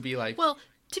supposed to be like... Well,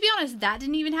 to be honest, that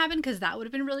didn't even happen, because that would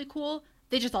have been really cool.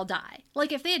 They just all die.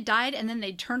 Like, if they had died and then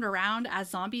they turned around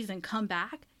as zombies and come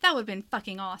back, that would have been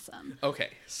fucking awesome. Okay,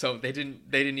 so they didn't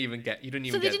even get... You didn't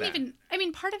even So they get didn't that. even... I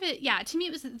mean, part of it, yeah, to me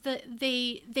it was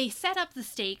they set up the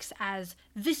stakes as,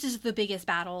 this is the biggest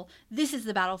battle, this is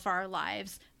the battle for our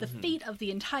lives, the fate of the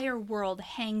entire world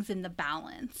hangs in the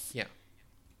balance. Yeah.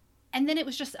 And then it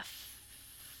was just a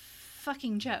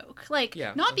fucking joke. Like,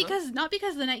 Yeah, not because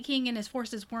the Night King and his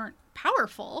forces weren't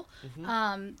powerful.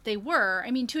 They were.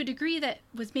 I mean, to a degree that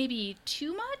was maybe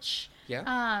too much.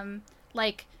 Yeah.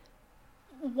 Like,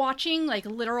 watching like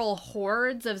literal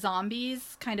hordes of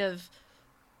zombies kind of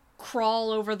crawl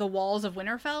over the walls of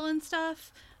Winterfell and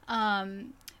stuff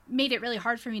made it really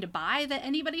hard for me to buy that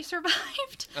anybody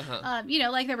survived. You know,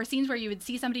 like, there were scenes where you would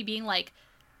see somebody being like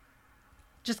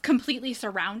just completely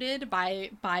surrounded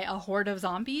by a horde of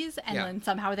zombies, and Yeah. then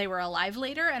somehow they were alive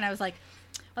later, and I was like,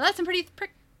 well, that's some pretty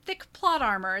thick plot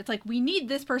armor. It's like, we need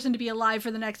this person to be alive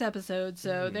for the next episode,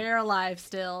 so they're alive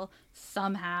still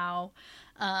somehow.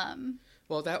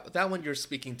 Well, that one you're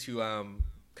speaking to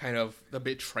kind of the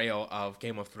betrayal of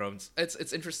Game of Thrones.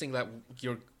 It's interesting that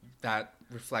that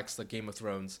reflects the Game of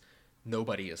Thrones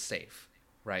nobody is safe,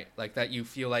 right? Like, that you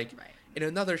feel like Right. in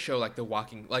another show like The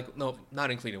Walking, like, no,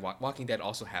 not including Walking Dead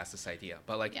also has this idea,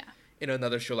 but like Yeah. in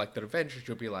another show like The Avengers,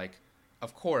 you'll be like,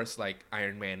 of course, like,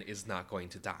 Iron Man is not going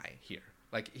to die here.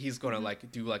 Like, he's gonna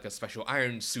like do like a special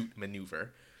iron suit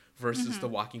maneuver, versus The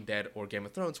Walking Dead or Game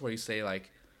of Thrones, where you say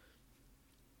like,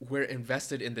 we're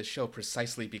invested in this show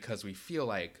precisely because we feel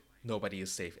like nobody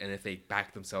is safe, and if they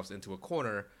back themselves into a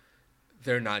corner,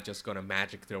 they're not just going to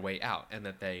magic their way out, and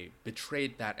that they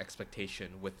betrayed that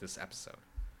expectation with this episode.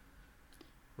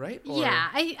 Right? Or... Yeah,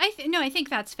 I think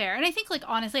that's fair. And I think, like,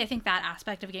 honestly, I think that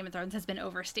aspect of Game of Thrones has been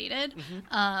overstated.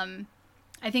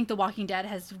 I think The Walking Dead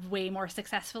has way more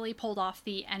successfully pulled off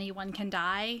the anyone can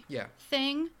die Yeah.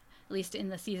 thing, at least in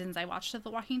the seasons I watched of The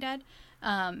Walking Dead.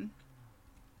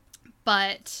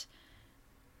 But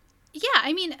yeah,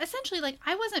 I mean, essentially, like,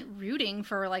 I wasn't rooting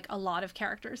for like a lot of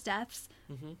characters' deaths,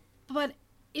 but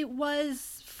it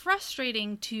was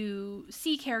frustrating to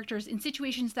see characters in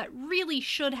situations that really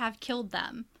should have killed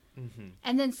them,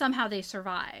 and then somehow they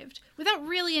survived without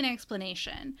really an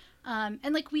explanation.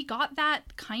 And like, we got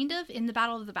that kind of in the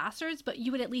Battle of the Bastards, but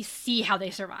you would at least see how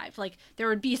they survived. Like, there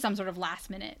would be some sort of last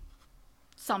minute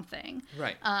something.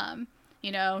 Right.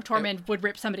 You know, Tormund would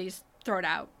rip somebody's throat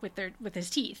out with his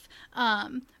teeth.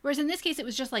 Whereas in this case, it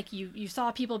was just like you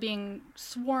saw people being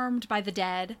swarmed by the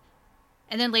dead,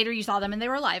 and then later you saw them and they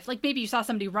were alive. Like, maybe you saw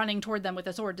somebody running toward them with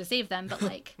a sword to save them, but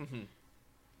like,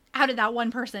 how did that one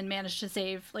person manage to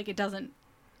save? Like, it doesn't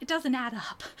add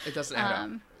up. It doesn't add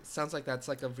up. It sounds like that's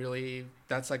like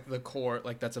that's like the core,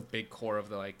 like, that's a big core of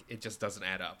the, like, it just doesn't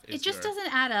add up. It just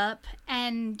doesn't add up,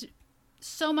 and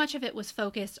so much of it was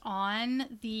focused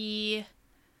on the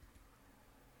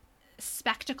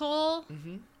spectacle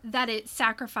that it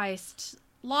sacrificed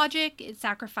logic, it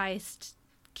sacrificed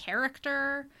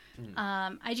character.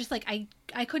 I just, like,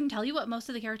 I couldn't tell you what most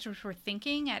of the characters were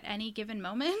thinking at any given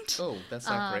moment. Oh, that's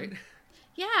not great.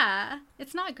 Yeah,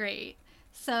 it's not great.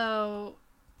 So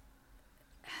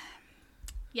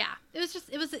yeah, it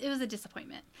was a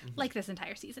disappointment, like this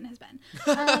entire season has been.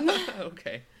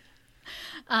 Okay.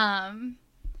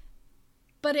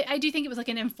 I do think it was like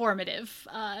an informative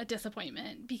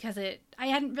disappointment because I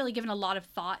hadn't really given a lot of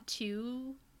thought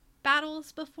to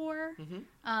battles before,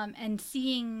 and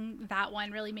seeing that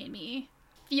one really made me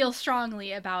feel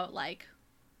strongly about like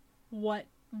what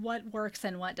works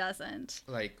and what doesn't.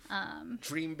 Like,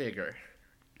 dream bigger.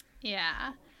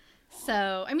 Yeah.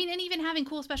 So, I mean, and even having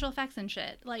cool special effects and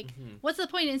shit. Like, what's the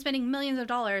point in spending millions of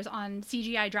dollars on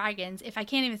CGI dragons if I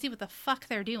can't even see what the fuck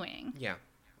they're doing? Yeah.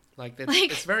 Like,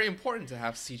 Like, it's very important to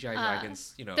have CGI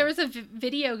dragons, you know. there was a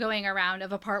video going around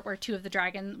of a part where one of the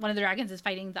dragons is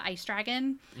fighting the ice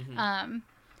dragon.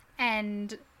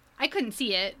 And I couldn't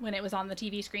see it when it was on the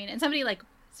TV screen. And somebody, like,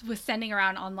 was sending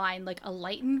around online, like, a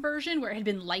lightened version where it had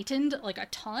been lightened, like, a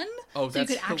ton. Oh, so you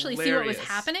that's could actually see what was hilarious.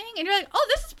 happening. And you're like, oh,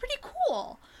 this is pretty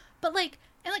cool. But, like,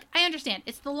 and, like, I understand.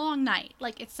 It's the long night.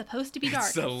 Like, it's supposed to be dark.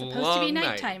 It's a supposed to be long night.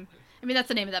 nighttime. I mean, that's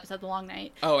the name of the episode, The Long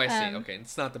Night. Oh, I see. Okay,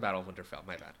 it's not the Battle of Winterfell.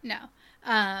 My bad. No.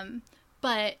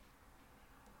 But,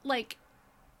 like,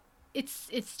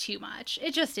 it's too much.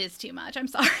 It just is too much. I'm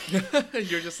sorry.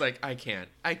 You're just like, I can't.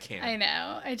 I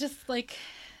know. I just, like...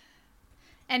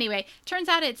 Anyway, turns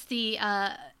out it's the,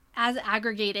 as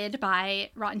aggregated by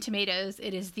Rotten Tomatoes,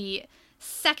 it is the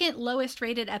second lowest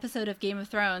rated episode of Game of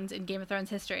Thrones in Game of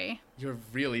Thrones history. You're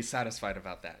really satisfied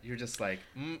about that. You're just like,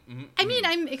 I mean,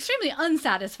 I'm extremely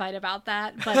unsatisfied about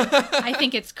that, but I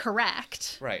think it's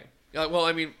correct. Right. Well,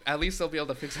 I mean, at least they'll be able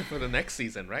to fix it for the next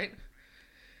season, right?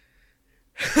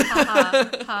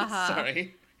 Ha ha.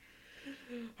 Sorry.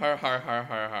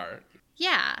 Har.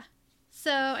 Yeah.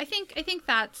 So I think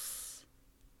that's,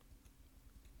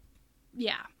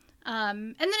 yeah.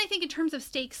 And then I think in terms of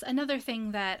stakes, another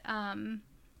thing that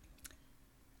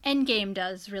Endgame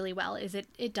does really well is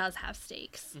it does have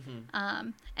stakes.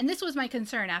 And this was my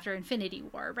concern after Infinity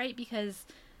War, right? Because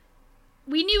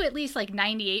we knew at least like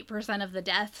 98% of the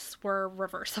deaths were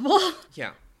reversible.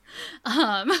 Yeah.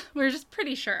 We're just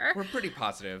pretty sure. We're pretty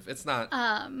positive. It's not...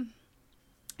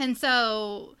 And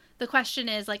so the question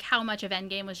is, like, how much of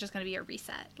Endgame was just going to be a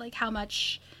reset? Like, how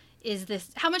much is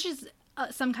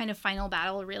some kind of final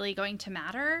battle really going to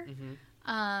matter?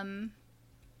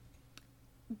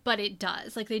 But it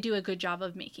does. Like, they do a good job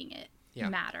of making it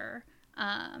matter.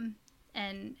 And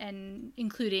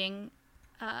including,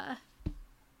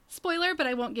 spoiler, but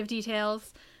I won't give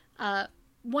details,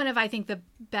 one of, I think, the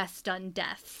best done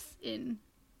deaths in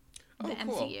the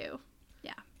MCU.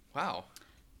 Yeah. Wow.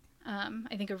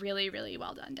 I think a really, really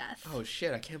well done death. Oh,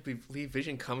 shit. I can't believe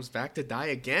Vision comes back to die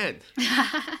again.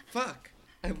 Fuck.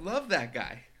 I love that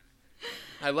guy.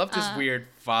 I love this weird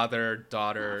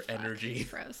father-daughter energy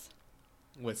Froze.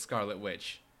 with Scarlet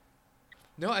Witch.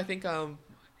 I think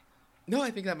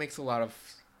that makes a lot of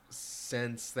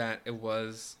sense that it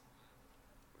was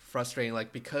frustrating,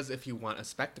 like, because if you want a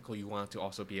spectacle, you want to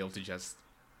also be able to just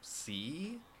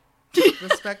see the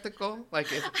spectacle. Like,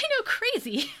 I know,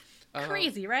 crazy.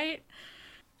 Crazy, right?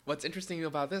 What's interesting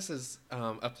about this is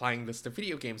applying this to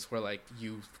video games where, like,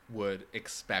 you would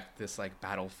expect this, like,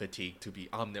 battle fatigue to be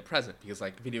omnipresent because,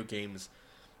 like, video games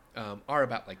are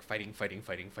about, like, fighting.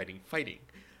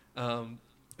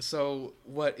 So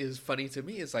what is funny to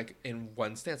me is, like, in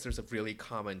one stance, there's a really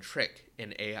common trick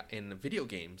in video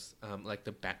games, like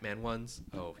the Batman ones.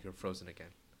 Oh, you're frozen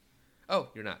again. Oh,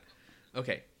 you're not.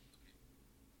 Okay.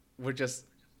 We're just...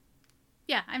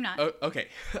 Yeah, I'm not. Oh, okay.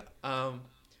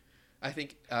 I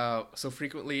think so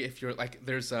frequently if you're like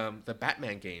there's the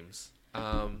Batman games.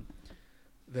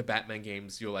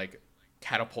 You'll like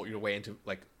catapult your way into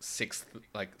like six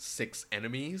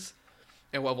enemies.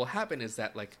 And what will happen is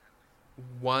that like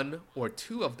one or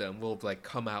two of them will like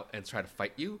come out and try to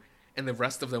fight you, and the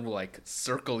rest of them will like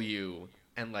circle you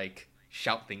and like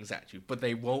shout things at you, but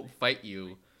they won't fight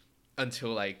you until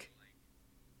like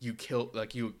you kill,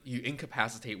 like you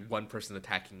incapacitate one person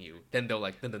attacking you. Then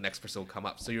then the next person will come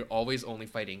up. So you're always only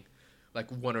fighting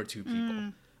like one or two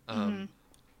people.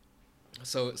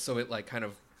 So it like kind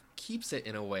of keeps it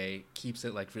in a way, keeps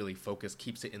it like really focused,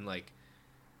 keeps it in like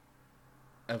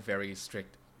a very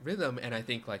strict rhythm. And I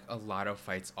think like a lot of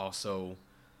fights also,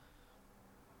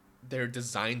 they're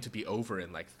designed to be over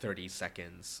in like 30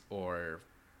 seconds or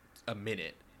a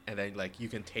minute, and then like you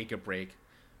can take a break,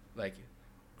 like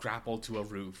grapple to a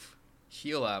roof,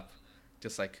 heal up,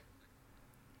 just like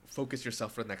focus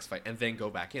yourself for the next fight, and then go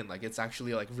back in. Like it's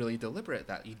actually like really deliberate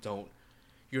that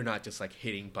you're not just like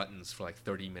hitting buttons for like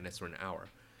 30 minutes or an hour.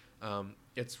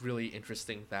 It's really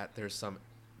interesting that there's some,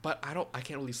 but I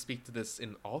can't really speak to this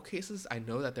in all cases. I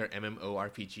know that there are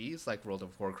MMORPGs like World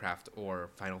of Warcraft or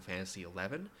Final Fantasy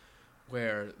 11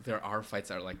 where there are fights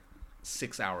that are like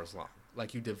 6 hours long.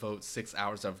 Like you devote 6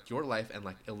 hours of your life and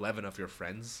like 11 of your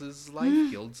friends'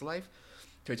 life, guild's life,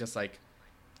 to just like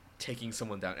taking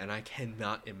someone down, and I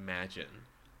cannot imagine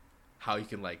how you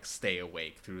can like stay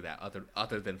awake through that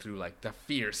other than through like the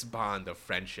fierce bond of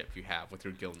friendship you have with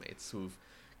your guildmates who've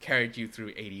carried you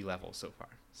through 80 levels so far.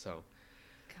 So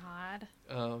God.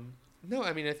 no,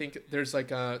 I mean, I think there's like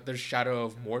there's Shadow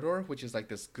of Mordor, which is like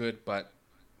this good but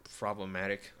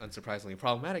problematic, unsurprisingly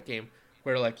problematic game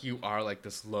where like you are like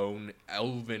this lone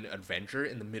elven adventurer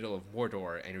in the middle of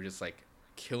Mordor and you're just like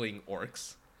killing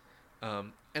orcs.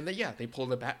 And then yeah, they pull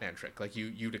the Batman trick. Like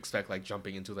you'd expect like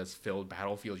jumping into this filled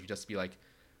battlefield, you just be like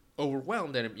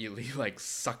overwhelmed and immediately like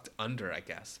sucked under, I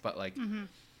guess. But like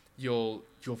you'll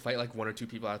fight like one or two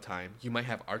people at a time. You might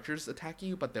have archers attacking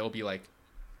you, but they'll be like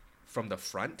from the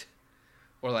front.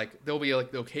 Or like they'll be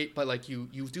like okay, but like you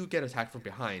do get attacked from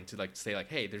behind to like say like,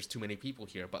 hey, there's too many people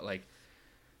here, but like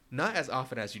not as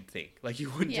often as you'd think. Like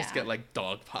you wouldn't just get like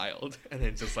dogpiled and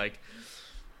then just like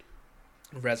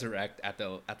resurrect at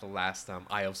the last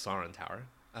Eye of Sauron tower.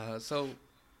 So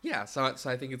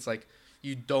I think it's like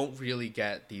you don't really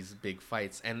get these big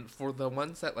fights, and for the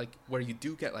ones that like where you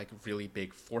do get like really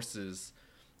big forces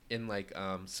in like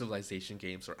civilization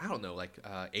games, or I don't know, like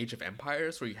Age of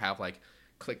Empires, where you have like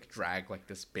click drag like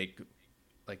this big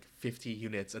like 50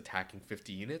 units attacking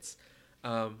 50 units,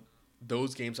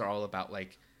 those games are all about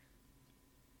like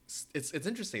it's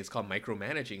interesting. It's called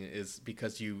micromanaging, is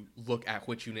because you look at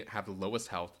which unit have the lowest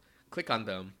health, click on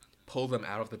them, pull them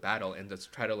out of the battle, and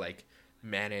just try to like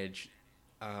manage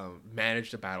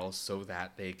the battle so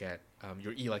that they get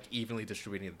you're like evenly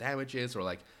distributing the damages, or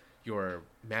like your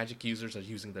magic users are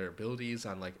using their abilities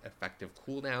on like effective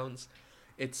cooldowns.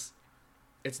 It's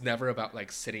never about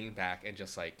like sitting back and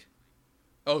just like,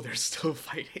 oh, they're still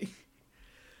fighting.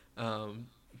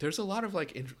 There's a lot of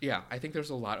like, I think there's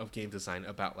a lot of game design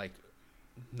about like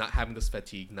not having this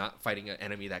fatigue, not fighting an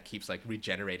enemy that keeps like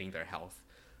regenerating their health,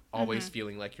 always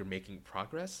feeling like you're making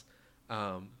progress.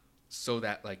 So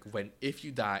that like if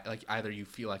you die, like either you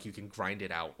feel like you can grind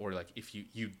it out, or like if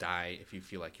you die, if you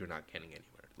feel like you're not getting anywhere.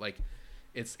 Like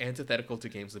it's antithetical to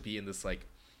games to be in this like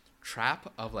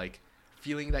trap of like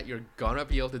feeling that you're gonna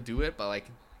be able to do it, but like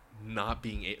not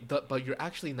being but you're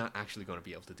actually not actually going to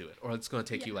be able to do it, or it's going to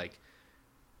take you like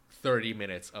 30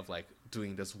 minutes of like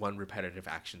doing this one repetitive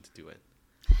action to do it.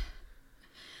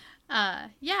 No, I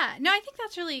think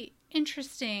that's really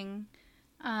interesting,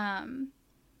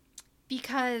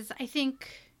 because I think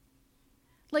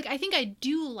I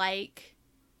do like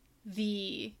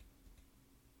the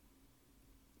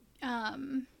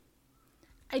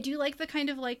kind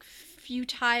of like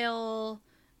futile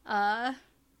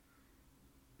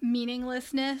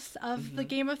meaninglessness of the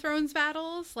Game of Thrones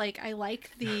battles. Like I like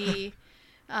the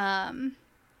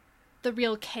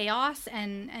real chaos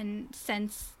and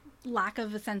lack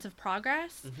of a sense of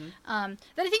progress that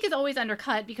I think is always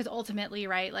undercut, because ultimately,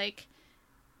 right, like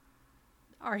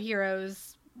our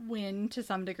heroes win to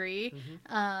some degree.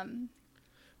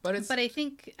 But I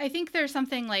think there's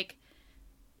something like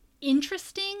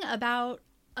interesting about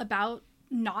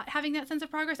not having that sense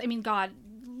of progress. I mean, God,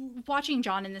 watching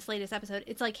Jon in this latest episode,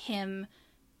 it's like him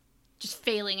just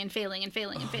failing and failing and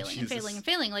failing and failing and failing and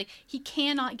failing. Like he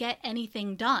cannot get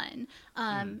anything done.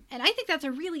 And I think that's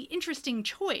a really interesting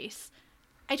choice.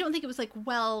 I don't think it was like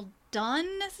well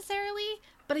done necessarily,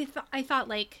 but I thought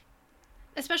like,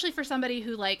 especially for somebody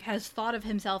who like has thought of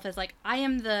himself as like, I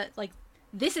am the like,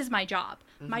 this is my job.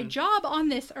 My job on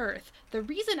this earth, the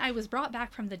reason I was brought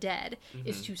back from the dead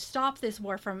is to stop this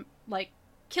war from like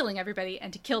killing everybody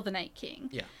and to kill the Night King.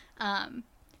 Yeah.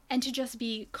 And to just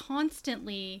be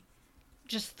constantly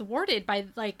just thwarted by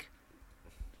like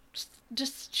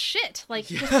just shit, like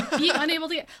just being unable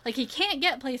to get, like he can't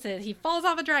get places, he falls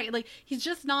off a dragon, like he's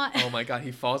just not. Oh my God,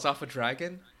 he falls off a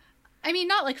dragon? I mean,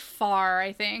 not like far,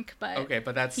 I think, but okay,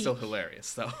 but that's still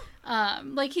hilarious though.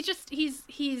 Like he's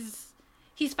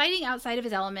fighting outside of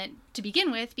his element to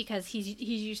begin with, because he's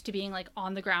used to being like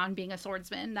on the ground, being a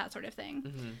swordsman, that sort of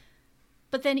thing.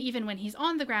 But then even when he's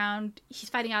on the ground, he's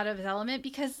fighting out of his element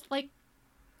because like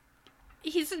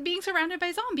he's being surrounded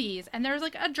by zombies, and there's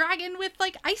like a dragon with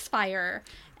like ice fire,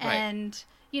 and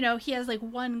you know, he has like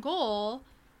one goal,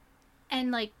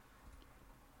 and like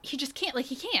he just can't, like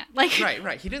he can't, like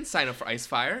right he didn't sign up for ice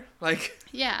fire, like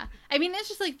yeah, I mean, it's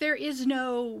just like there is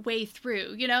no way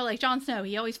through, you know, like Jon Snow,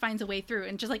 he always finds a way through,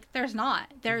 and just like there is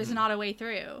not a way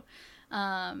through.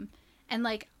 And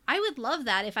like I would love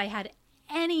that if I had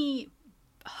any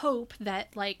hope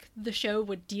that like the show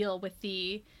would deal with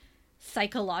the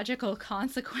psychological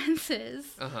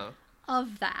consequences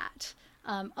of that,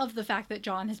 of the fact that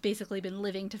Jon has basically been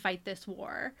living to fight this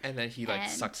war, and then he like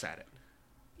sucks at it.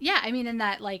 Yeah, I mean, and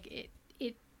that like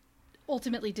it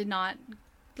ultimately did not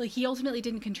like he ultimately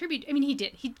didn't contribute. I mean, he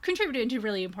did. He contributed in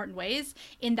really important ways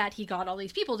in that he got all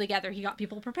these people together. He got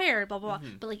people prepared, blah, blah, blah.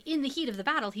 But like in the heat of the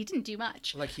battle, he didn't do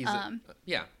much. Like he's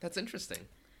yeah, that's interesting.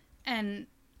 And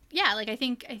yeah, like I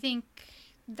think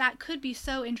that could be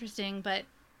so interesting, but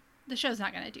the show's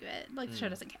not going to do it. Like the show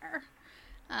doesn't care.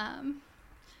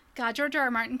 God, George R.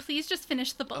 R. Martin, please just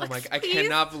finish the books. Oh my! I Please,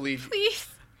 cannot believe. Please.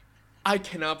 I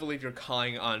cannot believe you're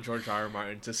calling on George R. R.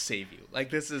 Martin to save you. Like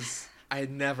this is. I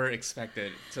never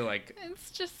expected to like. It's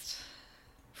just.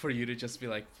 For you to just be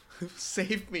like,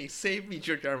 save me,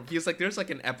 George R. R. Because like there's like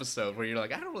an episode where you're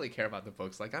like, I don't really care about the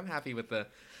books. Like I'm happy with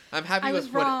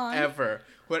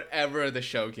whatever the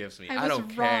show gives me. I don't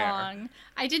care.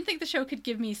 I didn't think the show could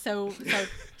give me so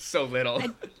so little.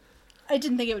 I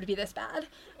didn't think it would be this bad.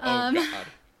 Oh God.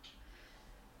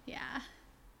 Yeah.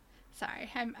 Sorry.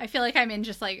 I feel like I'm in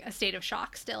just like a state of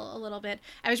shock still a little bit.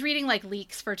 I was reading like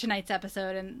leaks for tonight's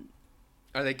episode and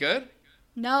Are they good?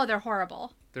 no, they're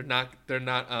horrible. They're not you're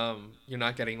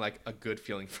not getting like a good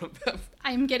feeling from them.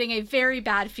 I'm getting a very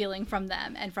bad feeling from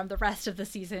them and from the rest of the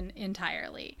season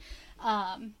entirely.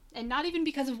 And not even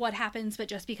because of what happens, but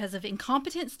just because of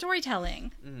incompetent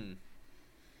storytelling.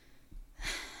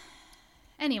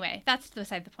 Anyway, that's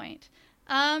beside the point.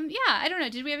 Yeah, I don't know.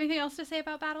 Did we have anything else to say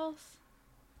about battles?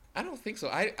 I don't think so.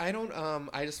 I don't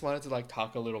I just wanted to like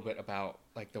talk a little bit about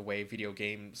like the way video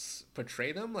games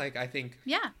portray them. Like I think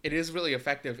it is really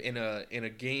effective in a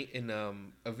game in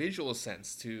a visual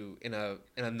sense to in a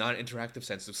non-interactive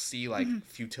sense to see like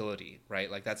futility, right?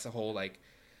 Like that's the whole like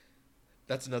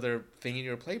that's another thing in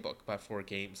your playbook, but for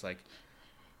games like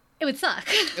it would suck.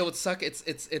 It would suck.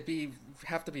 It'd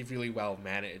have to be really well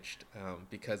managed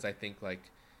because I think like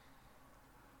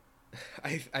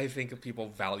I think people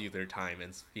value their time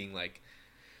and being like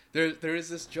there is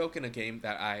this joke in a game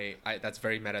that I that's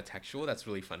very metatextual that's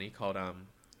really funny called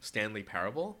Stanley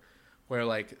Parable where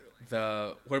like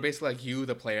where basically like you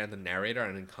the player and the narrator are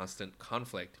in constant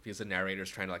conflict because the narrator is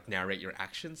trying to like narrate your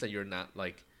actions and you're not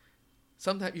like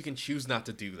sometimes you can choose not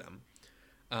to do them.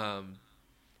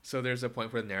 So there's a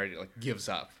point where the narrator like gives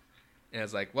up and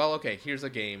it's like, well, okay, here's a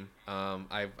game.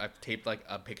 I've taped like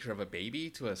a picture of a baby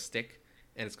to a stick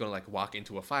and it's going to like walk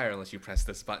into a fire unless you press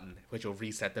this button, which will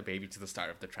reset the baby to the start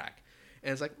of the track.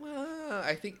 And it's like, well,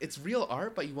 I think it's real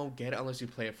art, but you won't get it unless you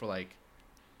play it for like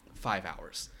 5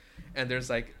 hours. And there's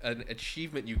like an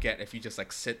achievement you get if you just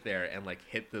like sit there and like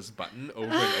hit this button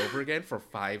over and over again for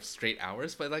 5 straight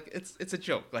hours. But like it's a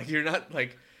joke. Like you're not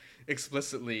like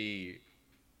explicitly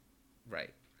right.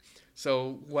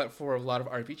 So what for a lot of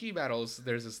RPG battles,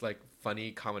 there's this like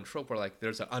funny common trope where like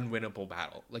there's an unwinnable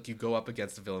battle. Like you go up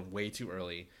against the villain way too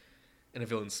early and the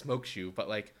villain smokes you, but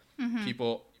like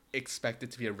people expect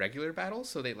it to be a regular battle,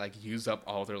 so they like use up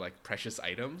all their like precious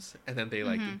items and then they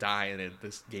like die and then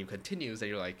this game continues and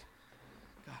you're like,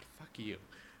 God, fuck you.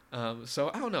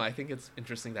 So I don't know, I think it's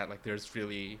interesting that like there's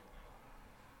a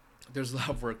lot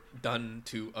of work done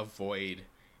to avoid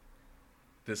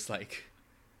this like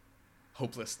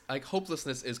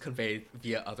hopelessness is conveyed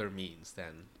via other means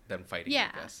than fighting. I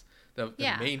guess the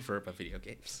main verb of video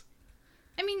games.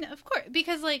 I mean, of course,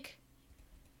 because like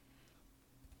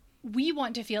we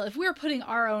want to feel if we're putting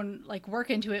our own like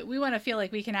work into it, we want to feel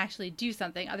like we can actually do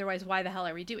something. Otherwise, why the hell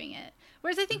are we doing it?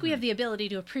 Whereas I think we have the ability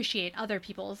to appreciate other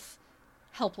people's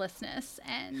helplessness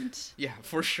and yeah,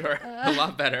 for sure, a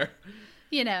lot better.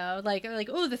 You know, like,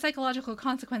 oh, the psychological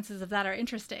consequences of that are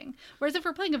interesting. Whereas if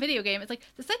we're playing a video game, it's like,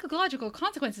 the psychological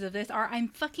consequences of this are I'm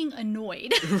fucking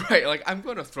annoyed. Right, like, I'm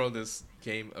going to throw this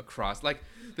game across. Like,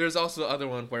 there's also the other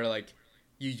one where, like,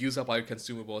 you use up all your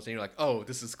consumables and you're like, oh,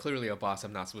 this is clearly a boss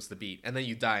I'm not supposed to beat. And then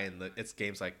you die and its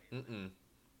game's like,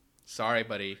 sorry,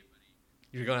 buddy.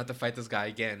 You're going to have to fight this guy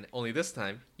again. Only this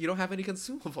time, you don't have any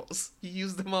consumables. You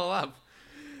used them all up.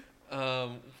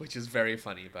 Which is very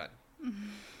funny, but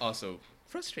also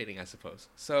frustrating, I suppose.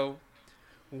 So,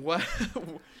 what?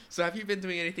 So, have you been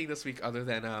doing anything this week other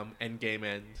than Endgame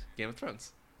and Game of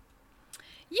Thrones?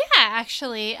 Yeah,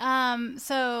 actually.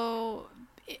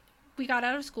 We got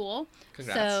out of school.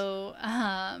 Congrats. So,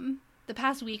 the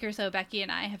past week or so, Becky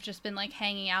and I have just been like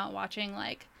hanging out, watching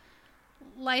like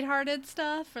lighthearted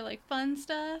stuff or like fun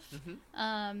stuff.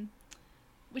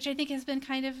 Which I think has been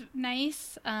kind of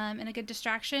nice and a good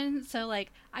distraction. So,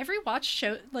 like, I've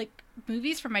rewatched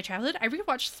movies from my childhood. I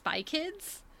rewatched Spy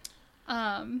Kids.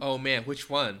 Oh, man. Which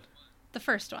one? The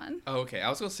first one. Oh, okay. I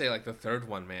was going to say, like, the third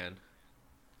one, man.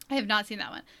 I have not seen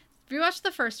that one. Rewatched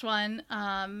the first one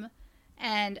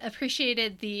and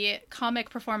appreciated the comic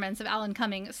performance of Alan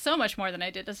Cumming so much more than I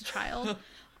did as a child.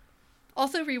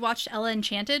 Also rewatched Ella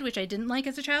Enchanted, which I didn't like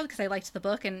as a child because I liked the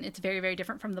book and it's very, very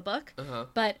different from the book.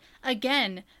 But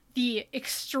again, the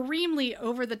extremely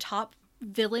over the top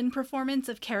villain performance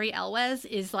of Carrie Elwes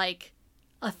is like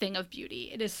a thing of beauty.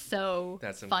 It is so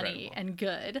That's funny incredible. and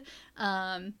good.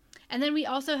 And then we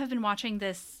also have been watching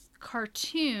this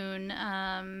cartoon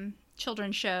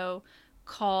children's show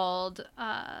called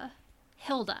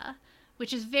Hilda,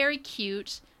 which is very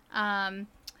cute.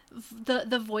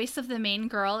 The voice of the main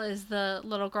girl is the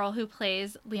little girl who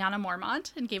plays Lyanna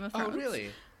Mormont in Game of Thrones. Oh, really?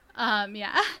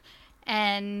 Yeah.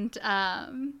 And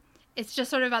it's just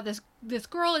sort of about this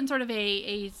girl in sort of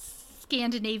a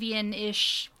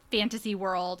Scandinavian-ish fantasy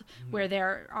world where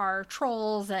there are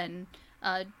trolls and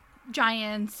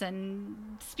giants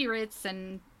and spirits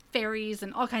and fairies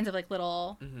and all kinds of like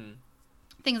little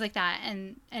things like that,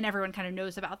 and everyone kind of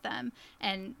knows about them,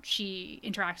 and she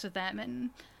interacts with them, and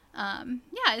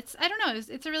yeah, it's, I don't know,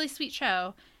 it's a really sweet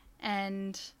show,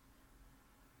 and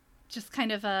just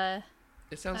kind of a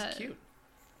It sounds cute.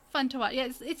 fun to watch. Yeah,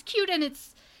 it's cute, and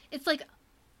it's like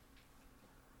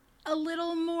a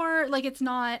little more like it's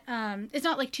not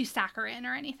like too saccharine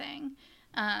or anything.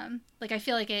 Like I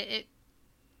feel like it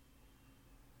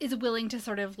is willing to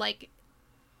sort of like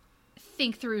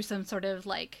think through some sort of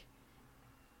like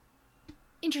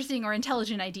interesting or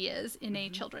intelligent ideas in a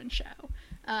children's show.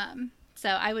 So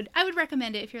I would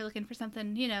recommend it if you're looking for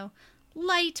something, you know,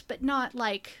 light but not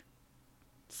like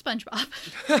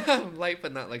SpongeBob. Light,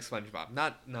 but not like SpongeBob.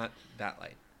 Not that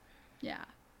light. Yeah.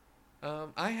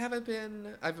 I've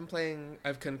been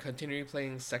continuing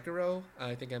playing Sekiro.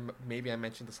 I think maybe I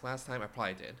mentioned this last time. I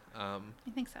probably did. I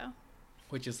think so.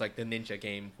 Which is like the ninja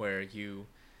game where you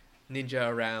ninja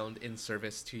around in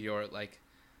service to your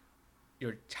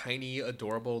tiny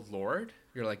adorable lord.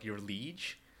 You're like your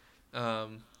liege.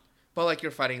 But like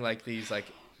you're fighting like these like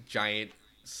giant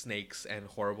snakes and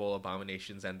horrible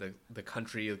abominations, and the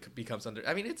country becomes under.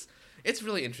 I mean, it's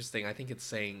really interesting. I think it's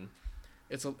saying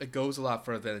it goes a lot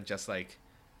further than just like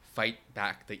fight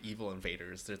back the evil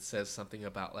invaders. It says something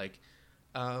about like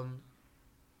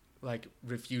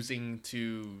refusing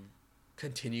to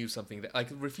continue something that like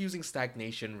refusing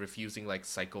stagnation, refusing like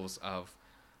cycles of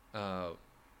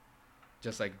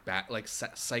just like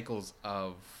cycles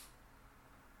of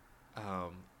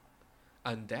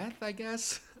undeath, I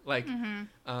guess. Like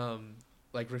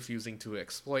like refusing to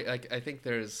exploit. Like I think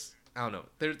I don't know.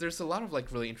 There's a lot of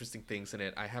like really interesting things in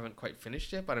it. I haven't quite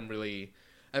finished it, but I've been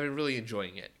really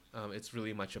enjoying it. It's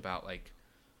really much about like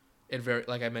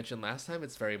like I mentioned last time,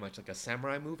 it's very much like a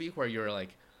samurai movie where you're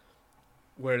like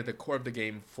where the core of the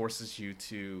game forces you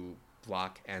to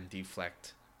block and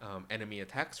deflect enemy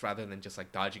attacks rather than just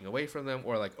like dodging away from them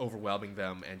or like overwhelming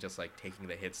them and just like taking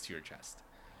the hits to your chest,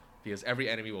 because every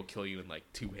enemy will kill you in like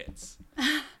 2 hits.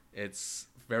 It's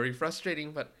very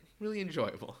frustrating but really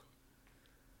enjoyable.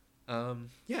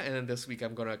 Yeah, and then this week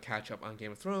I'm gonna catch up on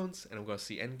Game of Thrones, and I'm gonna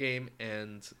see Endgame,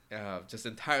 and just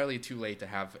entirely too late to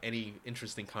have any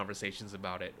interesting conversations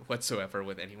about it whatsoever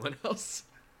with anyone else.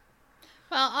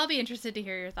 Well, I'll be interested to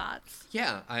hear your thoughts.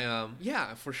 Yeah,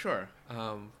 yeah, for sure.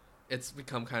 It's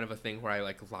become kind of a thing where I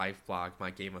like live blog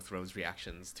my Game of Thrones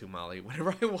reactions to Molly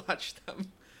whenever I watch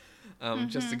them,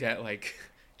 just to get like,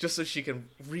 just so she can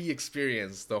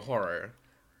re-experience the horror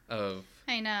of.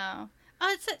 I know.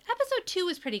 Episode 2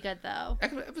 was pretty good though.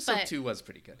 Episode 2 was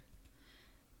pretty good.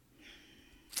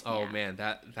 Oh Yeah. man,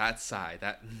 that sigh,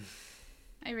 that.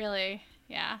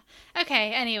 Yeah.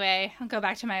 Okay, anyway, I'll go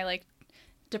back to my like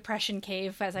depression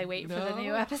cave as I wait for the new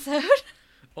No. episode.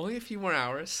 Only a few more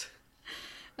hours.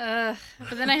 But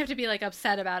then I have to be like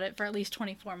upset about it for at least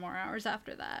 24 more hours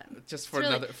after that. Just for It's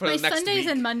really- another for my the next Sundays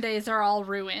week. and Mondays are all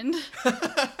ruined. All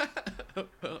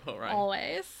right.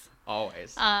 Always.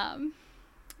 Always.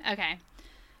 Okay.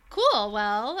 Cool.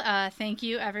 Well, thank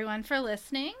you everyone for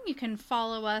listening. You can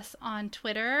follow us on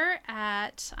Twitter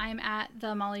I'm at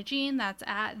the Molly Jean. That's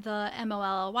at the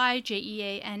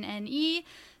MOLLYJEANNE.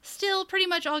 Still pretty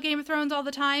much all Game of Thrones all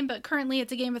the time, but currently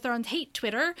it's a Game of Thrones hate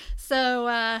Twitter.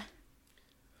 So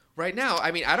Right now,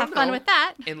 I mean, I don't have fun know. with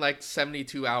that. In like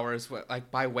 72 hours,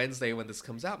 like by Wednesday when this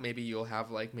comes out, maybe you'll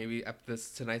have like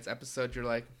tonight's episode. You're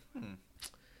like,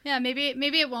 Yeah, maybe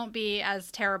it won't be as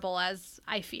terrible as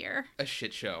I fear. a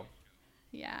shit show.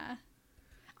 Yeah.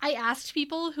 I asked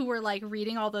people who were like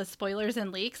reading all those spoilers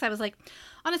and leaks. I was like,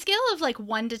 on a scale of like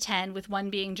 1 to 10, with 1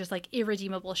 being just like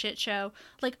irredeemable shit show,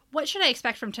 like what should I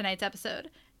expect from tonight's episode?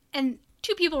 And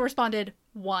 2 people responded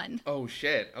 1. Oh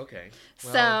shit. Okay.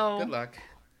 Well, So- good luck.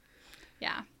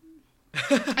 Yeah.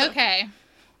 Okay.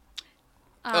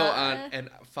 And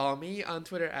follow me on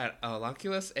Twitter at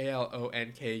Alonculus,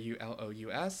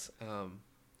 ALONKULOUS.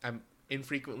 I'm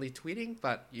infrequently tweeting,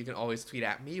 but you can always tweet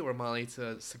at me or Molly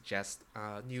to suggest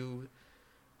new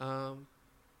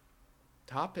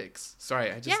topics.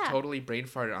 Sorry, I just Yeah. totally brain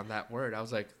farted on that word. I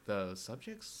was like, the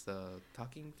subjects, the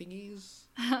talking thingies.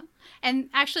 And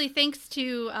actually, thanks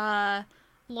to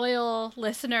loyal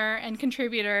listener and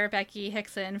contributor Becky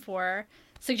Hickson for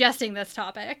suggesting this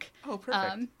topic. Oh,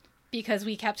 perfect. Because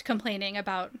we kept complaining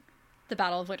about the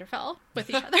Battle of Winterfell with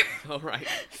each other. All right.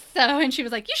 And she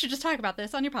was like, you should just talk about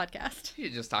this on your podcast. You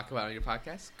just talk about it on your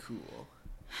podcast? Cool.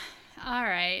 All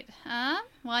right.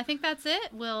 Well, I think that's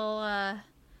it. We'll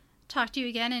talk to you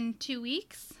again in 2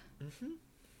 weeks. Mm-hmm.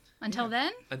 Until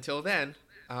then. Until then,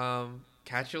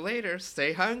 catch you later.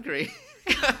 Stay hungry.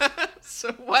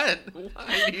 So what?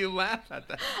 Why do you laugh at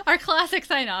that? Our classic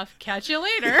sign off. Catch you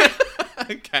later.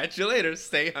 Catch you later.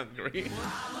 Stay hungry.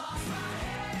 Wow.